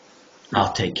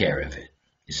 I'll take care of it.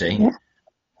 You see? Yeah.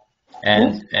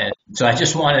 And so I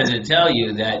just wanted to tell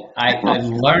you that I've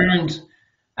learned,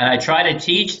 and I try to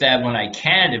teach that when I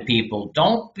can to people,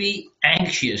 don't be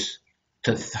anxious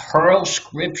to hurl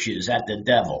scriptures at the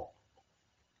devil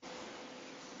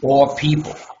or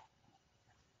people.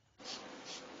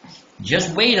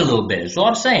 Just wait a little bit. That's all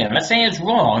I'm saying. I'm not saying it's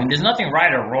wrong. There's nothing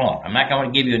right or wrong. I'm not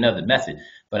going to give you another method.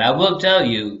 But I will tell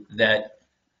you that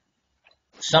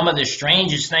some of the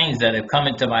strangest things that have come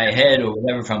into my head or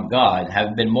whatever from God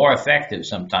have been more effective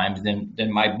sometimes than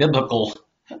my biblical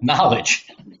knowledge.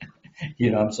 You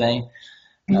know what I'm saying?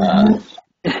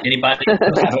 Anybody have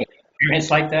an experience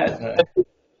like that?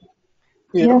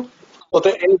 Yeah. Well,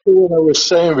 to answer what I was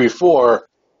saying before,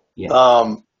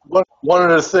 Yeah. one of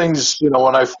the things,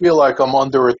 when I feel like I'm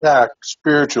under attack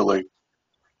spiritually,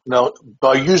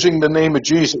 by using the name of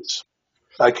Jesus,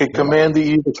 I can command the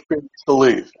evil spirits to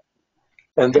leave.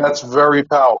 And that's very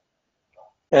powerful.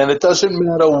 And it doesn't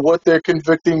matter what they're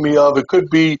convicting me of. It could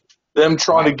be them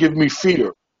trying to give me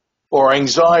fear or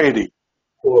anxiety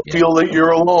or feel that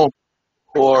you're alone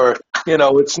or,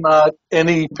 it's not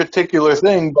any particular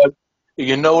thing, but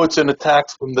it's an attack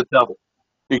from the devil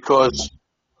because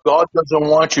God doesn't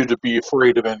want you to be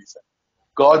afraid of anything.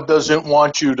 God doesn't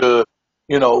want you to,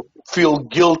 feel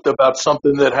guilt about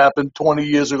something that happened 20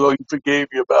 years ago he forgave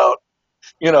you about.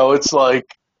 It's like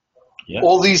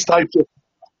all these types of,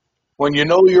 when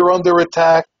you're under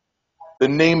attack, the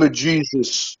name of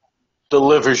Jesus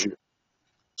delivers you.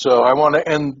 So I want to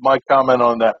end my comment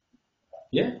on that.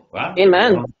 Yeah. Wow.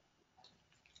 Amen.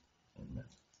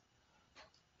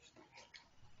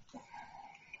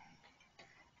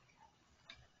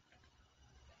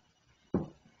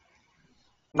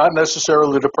 Not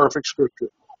necessarily the perfect scripture.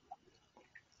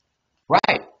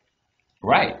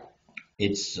 Right.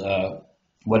 It's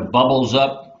what bubbles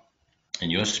up in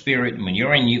your spirit when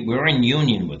we're in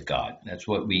union with God. That's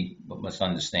what we must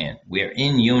understand. We're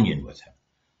in union with Him.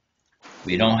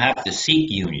 We don't have to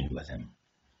seek union with Him.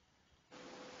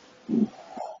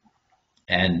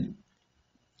 And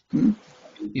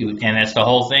that's the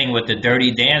whole thing with the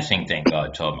dirty dancing thing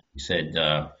God told me. He said,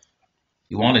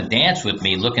 you want to dance with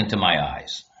me, look into my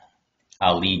eyes.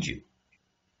 I'll lead you.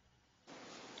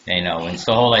 And it's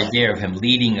the whole idea of Him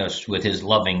leading us with His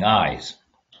loving eyes.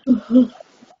 Mm-hmm.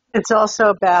 It's also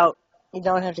about you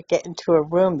don't have to get into a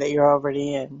room that you're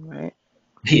already in, right?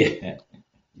 Yeah.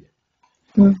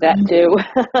 That too.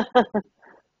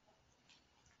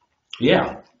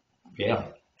 Yeah.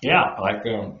 Like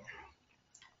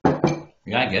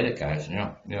Yeah, I get it, guys.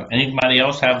 Anybody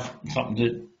else have something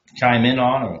to chime in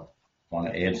on, or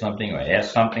want to add something or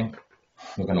ask something?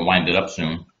 We're going to wind it up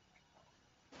soon.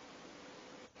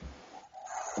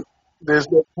 There's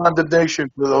no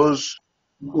condemnation for those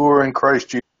who are in Christ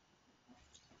Jesus.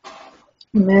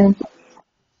 Amen.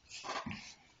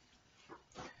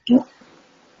 Who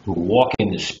walk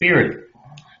in the Spirit.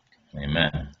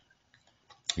 Amen.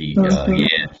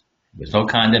 There's no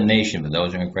condemnation for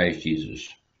those who are in Christ Jesus,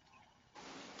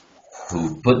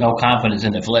 who put no confidence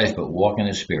in the flesh, but walk in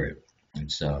the Spirit.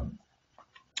 It's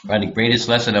probably the greatest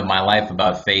lesson of my life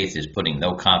about faith is putting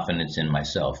no confidence in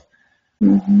myself.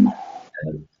 Mm-hmm.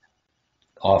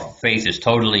 Our faith is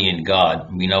totally in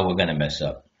God. We know we're going to mess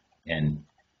up, and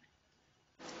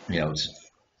it's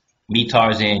me,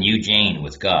 Tarzan, you, Jane,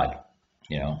 with God.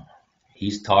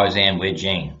 He's Tarzan, we're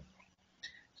Jane.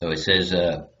 So it says,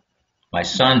 my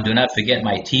son, do not forget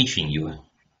my teaching you,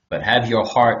 but have your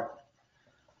heart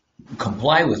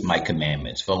comply with my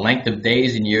commandments for length of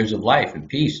days and years of life and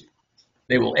peace.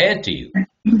 They will add to you.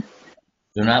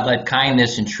 Do not let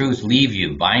kindness and truth leave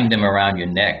you. Bind them around your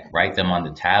neck. Write them on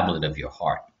the tablet of your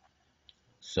heart.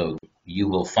 So you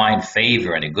will find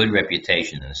favor and a good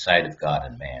reputation in the sight of God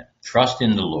and man. Trust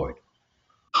in the Lord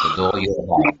with all your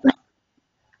heart.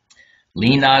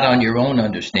 Lean not on your own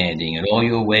understanding. In all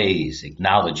your ways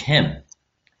acknowledge him,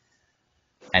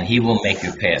 and he will make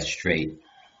your path straight.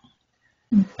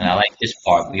 And I like this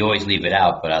part. We always leave it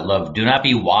out, but I love, do not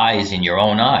be wise in your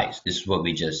own eyes. This is what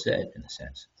we just said, in a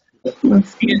sense.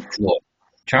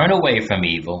 Turn away from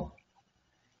evil.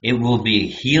 It will be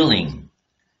healing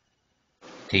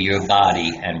to your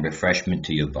body and refreshment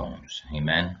to your bones.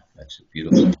 Amen. That's a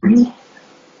beautiful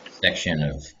section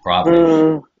of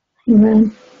Proverbs.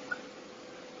 Amen.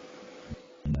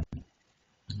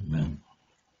 Amen.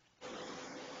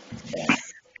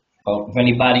 Well, if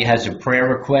anybody has a prayer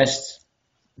request,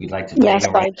 we'd like to take Yes,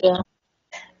 them. I do.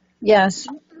 Yes,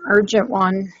 urgent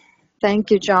one. Thank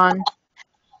you, John.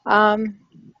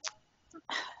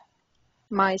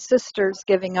 My sister's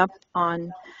giving up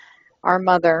on our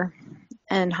mother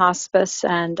in hospice,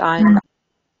 and I'm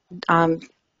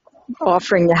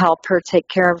offering to help her take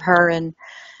care of her. And,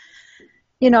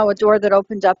 a door that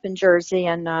opened up in Jersey,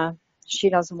 and she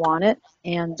doesn't want it.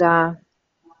 And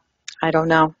I don't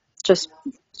know. Just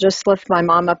lift my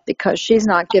mom up because she's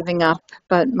not giving up,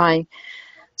 but my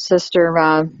sister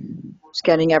is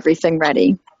getting everything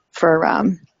ready for,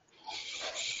 I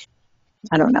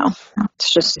don't know.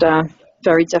 It's just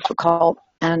very difficult.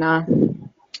 And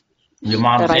your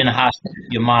mom's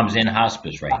in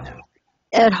hospice right now.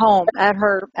 At home,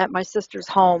 at my sister's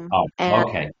home. Oh, and,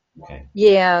 okay.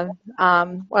 Yeah.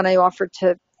 When I offered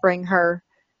to bring her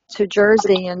to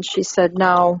Jersey, and she said,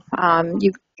 no,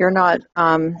 you're not,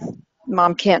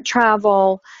 mom can't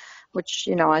travel, which,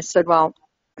 I said, well,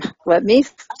 let me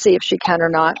see if she can or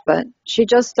not, but she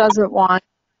just doesn't want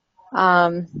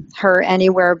her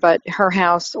anywhere but her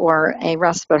house or a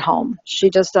respite home. She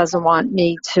just doesn't want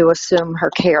me to assume her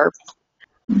care.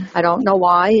 I don't know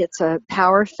why. It's a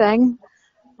power thing.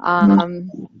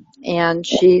 And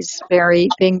she's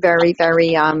being very,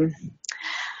 very, I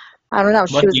don't know.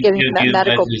 She was giving that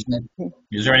medical.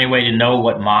 Is there any way to know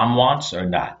what mom wants or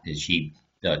not? Is she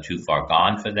too far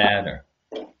gone for that, or?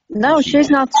 No, she's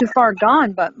not too far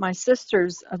gone, but my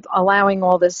sister's allowing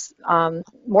all this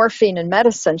morphine and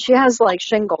medicine. She has like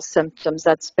shingles symptoms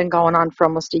that's been going on for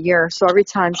almost a year. So every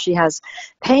time she has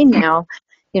pain now,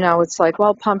 it's like,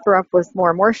 well, pump her up with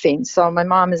more morphine. So my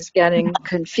mom is getting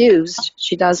confused.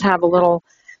 She does have a little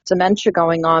dementia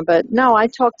going on, but no, I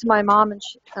talked to my mom and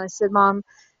I said, Mom,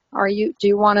 do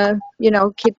you want to,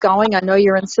 keep going? I know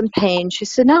you're in some pain. She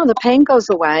said, no, the pain goes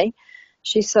away.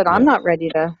 She said, I'm not ready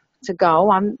to go.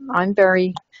 I'm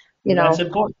very, That's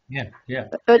important. Yeah.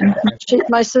 But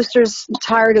my sister's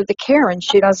tired of the care, and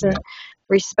she doesn't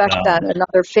respect that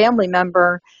another family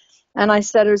member. And I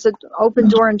said, there's an open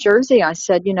door in Jersey. I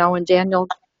said, and Daniel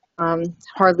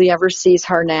hardly ever sees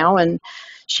her now, and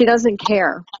she doesn't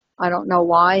care. I don't know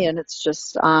why, and it's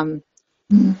just,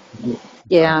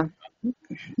 yeah.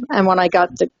 And when I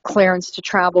got the clearance to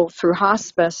travel through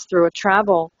hospice, through a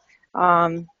travel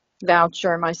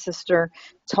voucher, my sister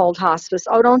told hospice,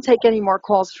 oh, don't take any more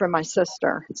calls from my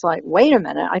sister. It's like, wait a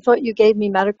minute, I thought you gave me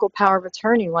medical power of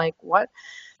attorney. Like, what?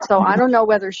 So I don't know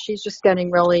whether she's just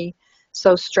getting really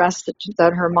so stressed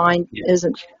that her mind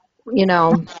isn't,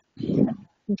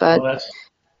 but well,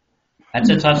 that's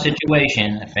a tough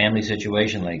situation, a family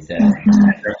situation like that.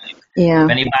 Yeah.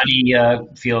 If anybody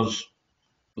feels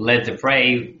led to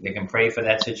pray, they can pray for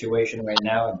that situation right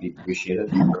now. I'd be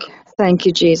appreciative. Okay. Thank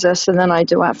you, Jesus. And then I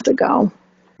do have to go.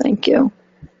 Thank you.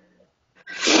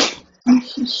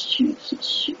 Jesus,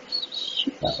 Jesus, Jesus,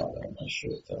 Jesus.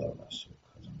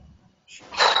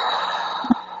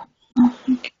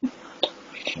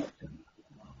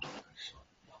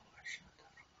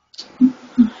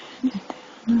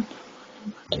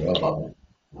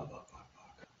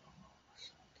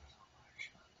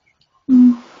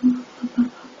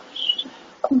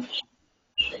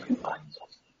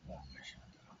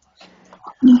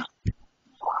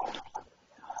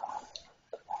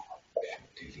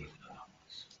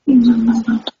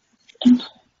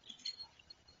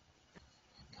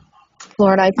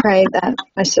 Lord, I pray that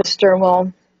my sister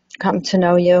will come to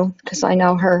know you because I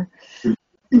know her.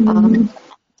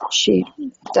 She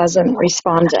doesn't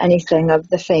respond to anything of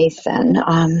the faith, and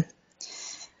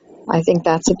I think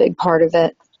that's a big part of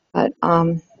it. But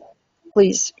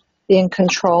please be in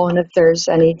control, and if there's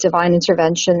any divine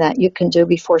intervention that you can do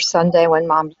before Sunday when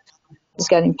Mom is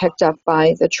getting picked up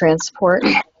by the transport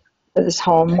to this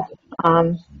home,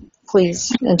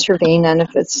 please intervene. And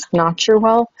if it's not your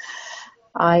will,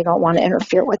 I don't want to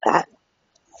interfere with that.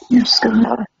 Yes,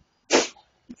 God.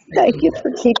 Thank you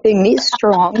for keeping me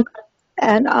strong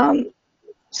and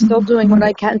still doing what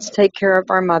I can to take care of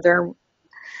our mother.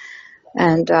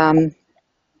 And thank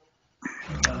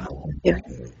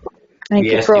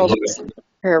you for all the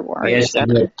prayer We warriors. ask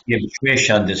you to give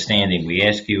Trish understanding. We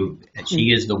ask you that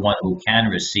she is the one who can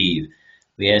receive.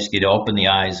 We ask you to open the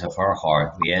eyes of her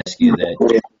heart. We ask you that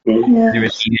there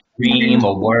is a dream,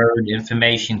 a word,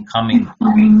 information coming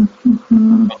from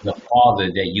the Father,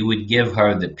 that you would give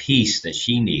her the peace that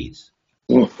she needs.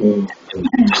 That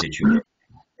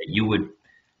you would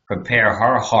prepare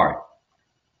her heart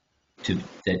to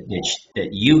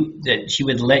that she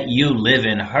would let you live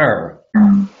in her,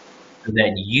 so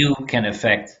that you can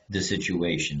affect the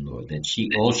situation, Lord. That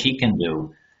all she can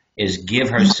do is give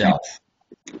herself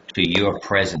to your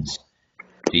presence,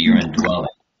 to your indwelling.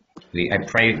 I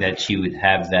pray that she would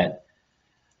have that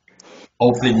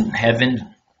open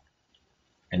heaven,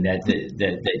 and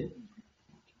that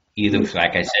either,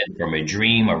 like I said, from a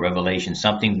dream or revelation,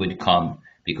 something would come,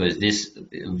 because this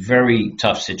very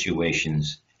tough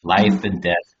situations, life and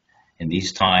death in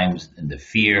these times, and the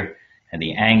fear and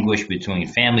the anguish between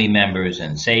family members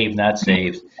and saved, not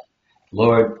saved.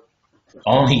 Lord,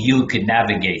 only you could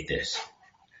navigate this.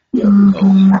 So,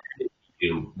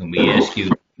 and we ask you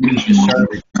to use your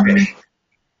servant, Trish.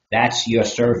 That's your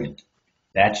servant.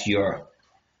 That's your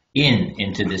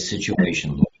into this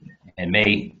situation, Lord. And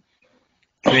may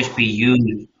Trish be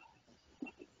used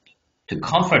to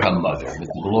comfort her mother with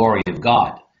the glory of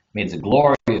God. May the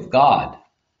glory of God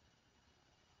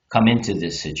come into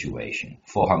this situation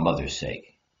for her mother's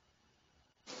sake.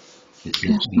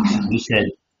 You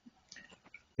said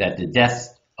that the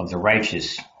death of the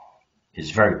righteous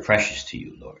is very precious to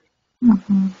you, Lord.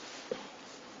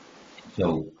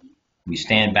 So we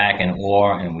stand back in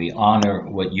awe and we honor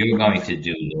what you're going to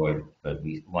do, Lord. But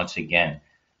we once again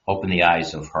open the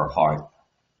eyes of her heart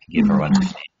and give her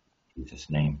understanding. In Jesus'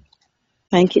 name.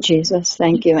 Thank you, Jesus.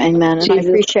 Thank you. Amen. And I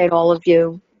appreciate all of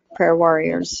you, prayer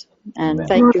warriors. And Amen.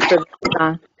 thank you for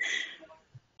the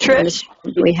Trish,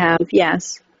 we have.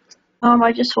 Yes.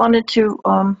 I just wanted to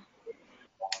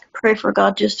pray for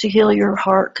God just to heal your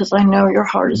heart, because I know your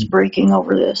heart is breaking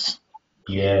over this.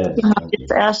 Yes. I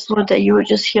just asked, Lord, that you would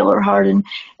just heal her heart, and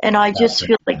I just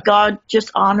feel like God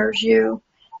just honors you.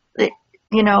 That,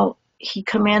 He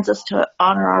commands us to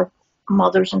honor our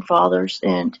mothers and fathers,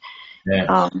 and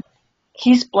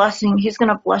He's going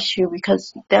to bless you,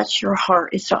 because that's your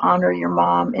heart, is to honor your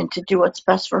mom and to do what's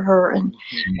best for her, and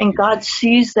God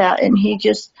sees that, and He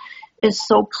just is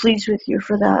so pleased with you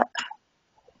for that.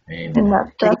 Amen.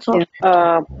 And that's all.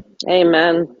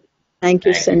 Amen. Thank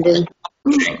you, Cindy.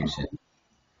 Thank you, Cindy.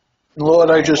 Lord,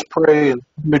 I just pray in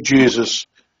the name of Jesus,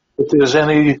 if there's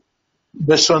any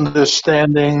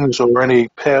misunderstandings or any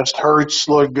past hurts,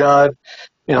 Lord God,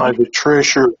 either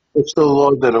Trish or Crystal,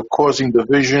 Lord, that are causing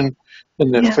division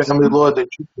in their family, Lord, that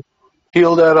you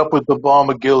heal that up with the balm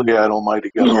of Gilead,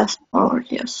 Almighty God. Yes, Lord.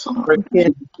 Yes, Lord. Pray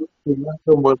them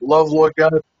with love, Lord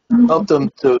God. Help them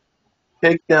to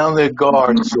take down their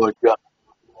guards, Lord God.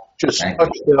 Just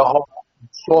touch their heart and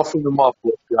soften them up,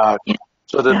 Lord God,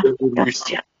 so that they would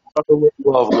receive with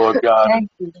love, Lord God,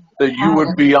 that you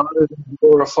would be honored and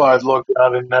glorified, Lord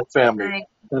God, in that family.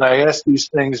 And I ask these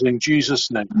things in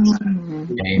Jesus' name.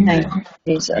 Amen. Thank you,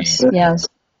 Jesus. Yes.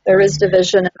 There is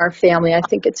division in our family. I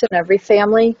think it's in every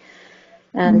family.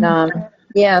 And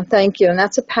thank you. And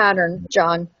that's a pattern,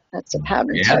 John. That's a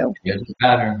pattern too. Yeah, it's a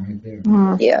pattern right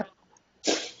there. Yeah.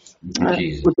 Thank you,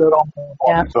 Jesus. Put that on my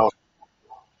heart, so.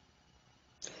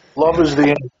 Love is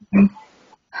the answer.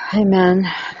 Amen.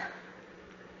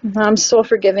 I'm still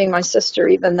forgiving my sister,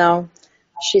 even though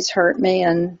she's hurt me.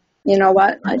 And you know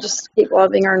what? I just keep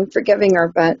loving her and forgiving her,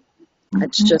 but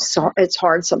it's just it's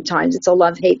hard sometimes. It's a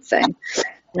love-hate thing. You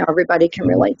know, everybody can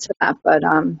relate to that, but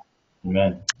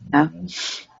Amen. yeah.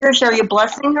 Trish, are you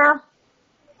blessing her?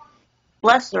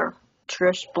 Bless her.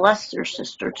 Trish, bless your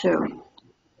sister too.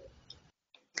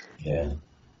 Yeah.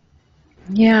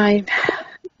 Yeah,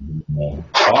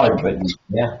 Hard, but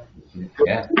yeah.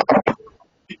 Yeah.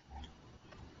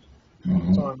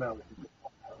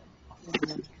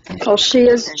 well, she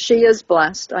is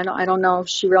blessed. I don't know if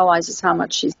she realizes how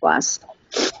much she's blessed.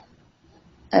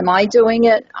 Am I doing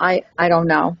it? I don't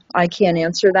know. I can't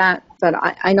answer that, but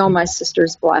I know my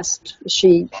sister's blessed.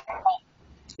 She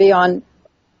beyond.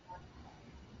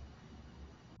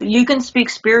 You can speak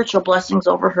spiritual blessings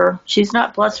over her. She's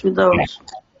not blessed with those.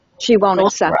 She won't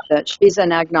accept it. She's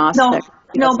an agnostic.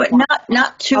 No, but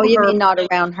not to her. Oh, you mean not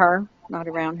around her? Not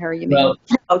around her, you mean? Well,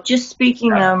 No, just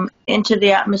speaking into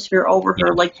the atmosphere over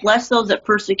her. Like, bless those that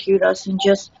persecute us and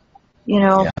just,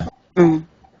 that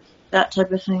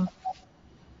type of thing.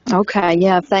 Okay,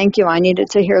 yeah, thank you. I needed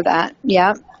to hear that.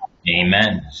 Yeah.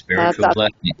 Amen. Spiritual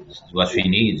blessings is what she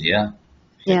needs, yeah.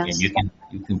 Yes. And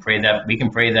you can pray that. We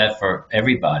can pray that for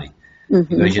everybody.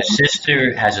 Mm-hmm. Because your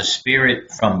sister has a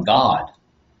spirit from God.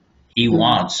 He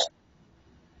wants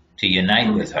to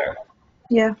unite with her.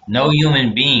 Yeah. No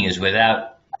human being is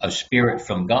without a spirit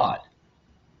from God.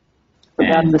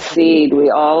 Without the seed. We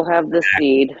all have the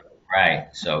seed. Right.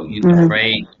 So you can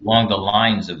pray along the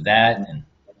lines of that. And,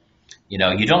 you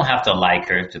don't have to like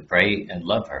her to pray and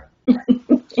love her.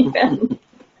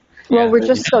 Well, we're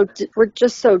just so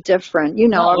different.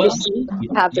 Obviously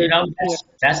have their.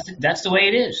 That's the way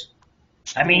it is.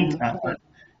 I mean,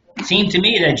 it seemed to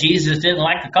me that Jesus didn't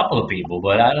like a couple of people,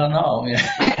 but I don't know.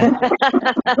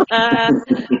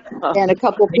 And a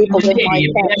couple of people didn't like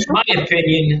him.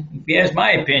 If he has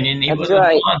my opinion, he That's wasn't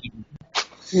right.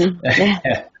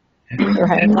 right.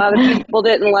 Right. A lot of people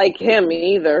didn't like him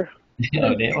either.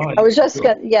 I was just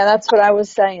yeah, that's what I was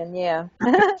saying. Yeah.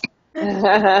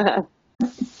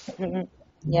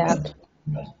 Yeah.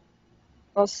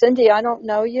 Well, Cindy, I don't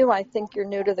know you. I think you're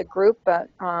new to the group, but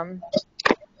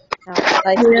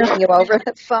nice meeting you over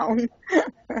the phone.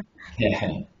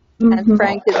 And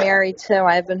Frank and Mary too.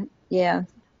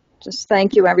 Just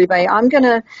thank you, everybody. I'm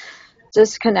gonna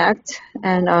disconnect,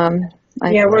 and I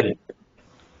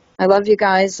love you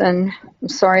guys, and I'm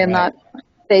sorry I'm not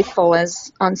faithful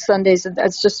as on Sundays.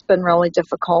 It's just been really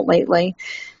difficult lately.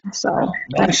 So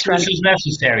No excuse is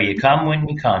necessary. You come when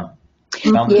you come.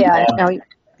 Yeah,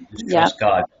 Just trust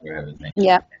God for everything.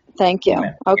 Yeah, thank you.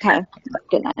 Amen. Okay,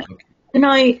 good night. Good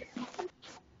night.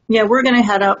 Yeah, we're going to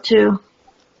head out too.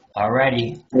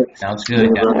 Alrighty. Sounds good.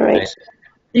 All right. Nice.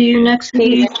 See you next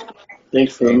week.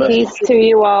 Thanks for the message. Peace to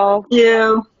you all.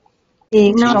 You.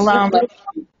 Shalom. Night.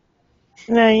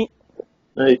 Hey.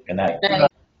 Good night. Night.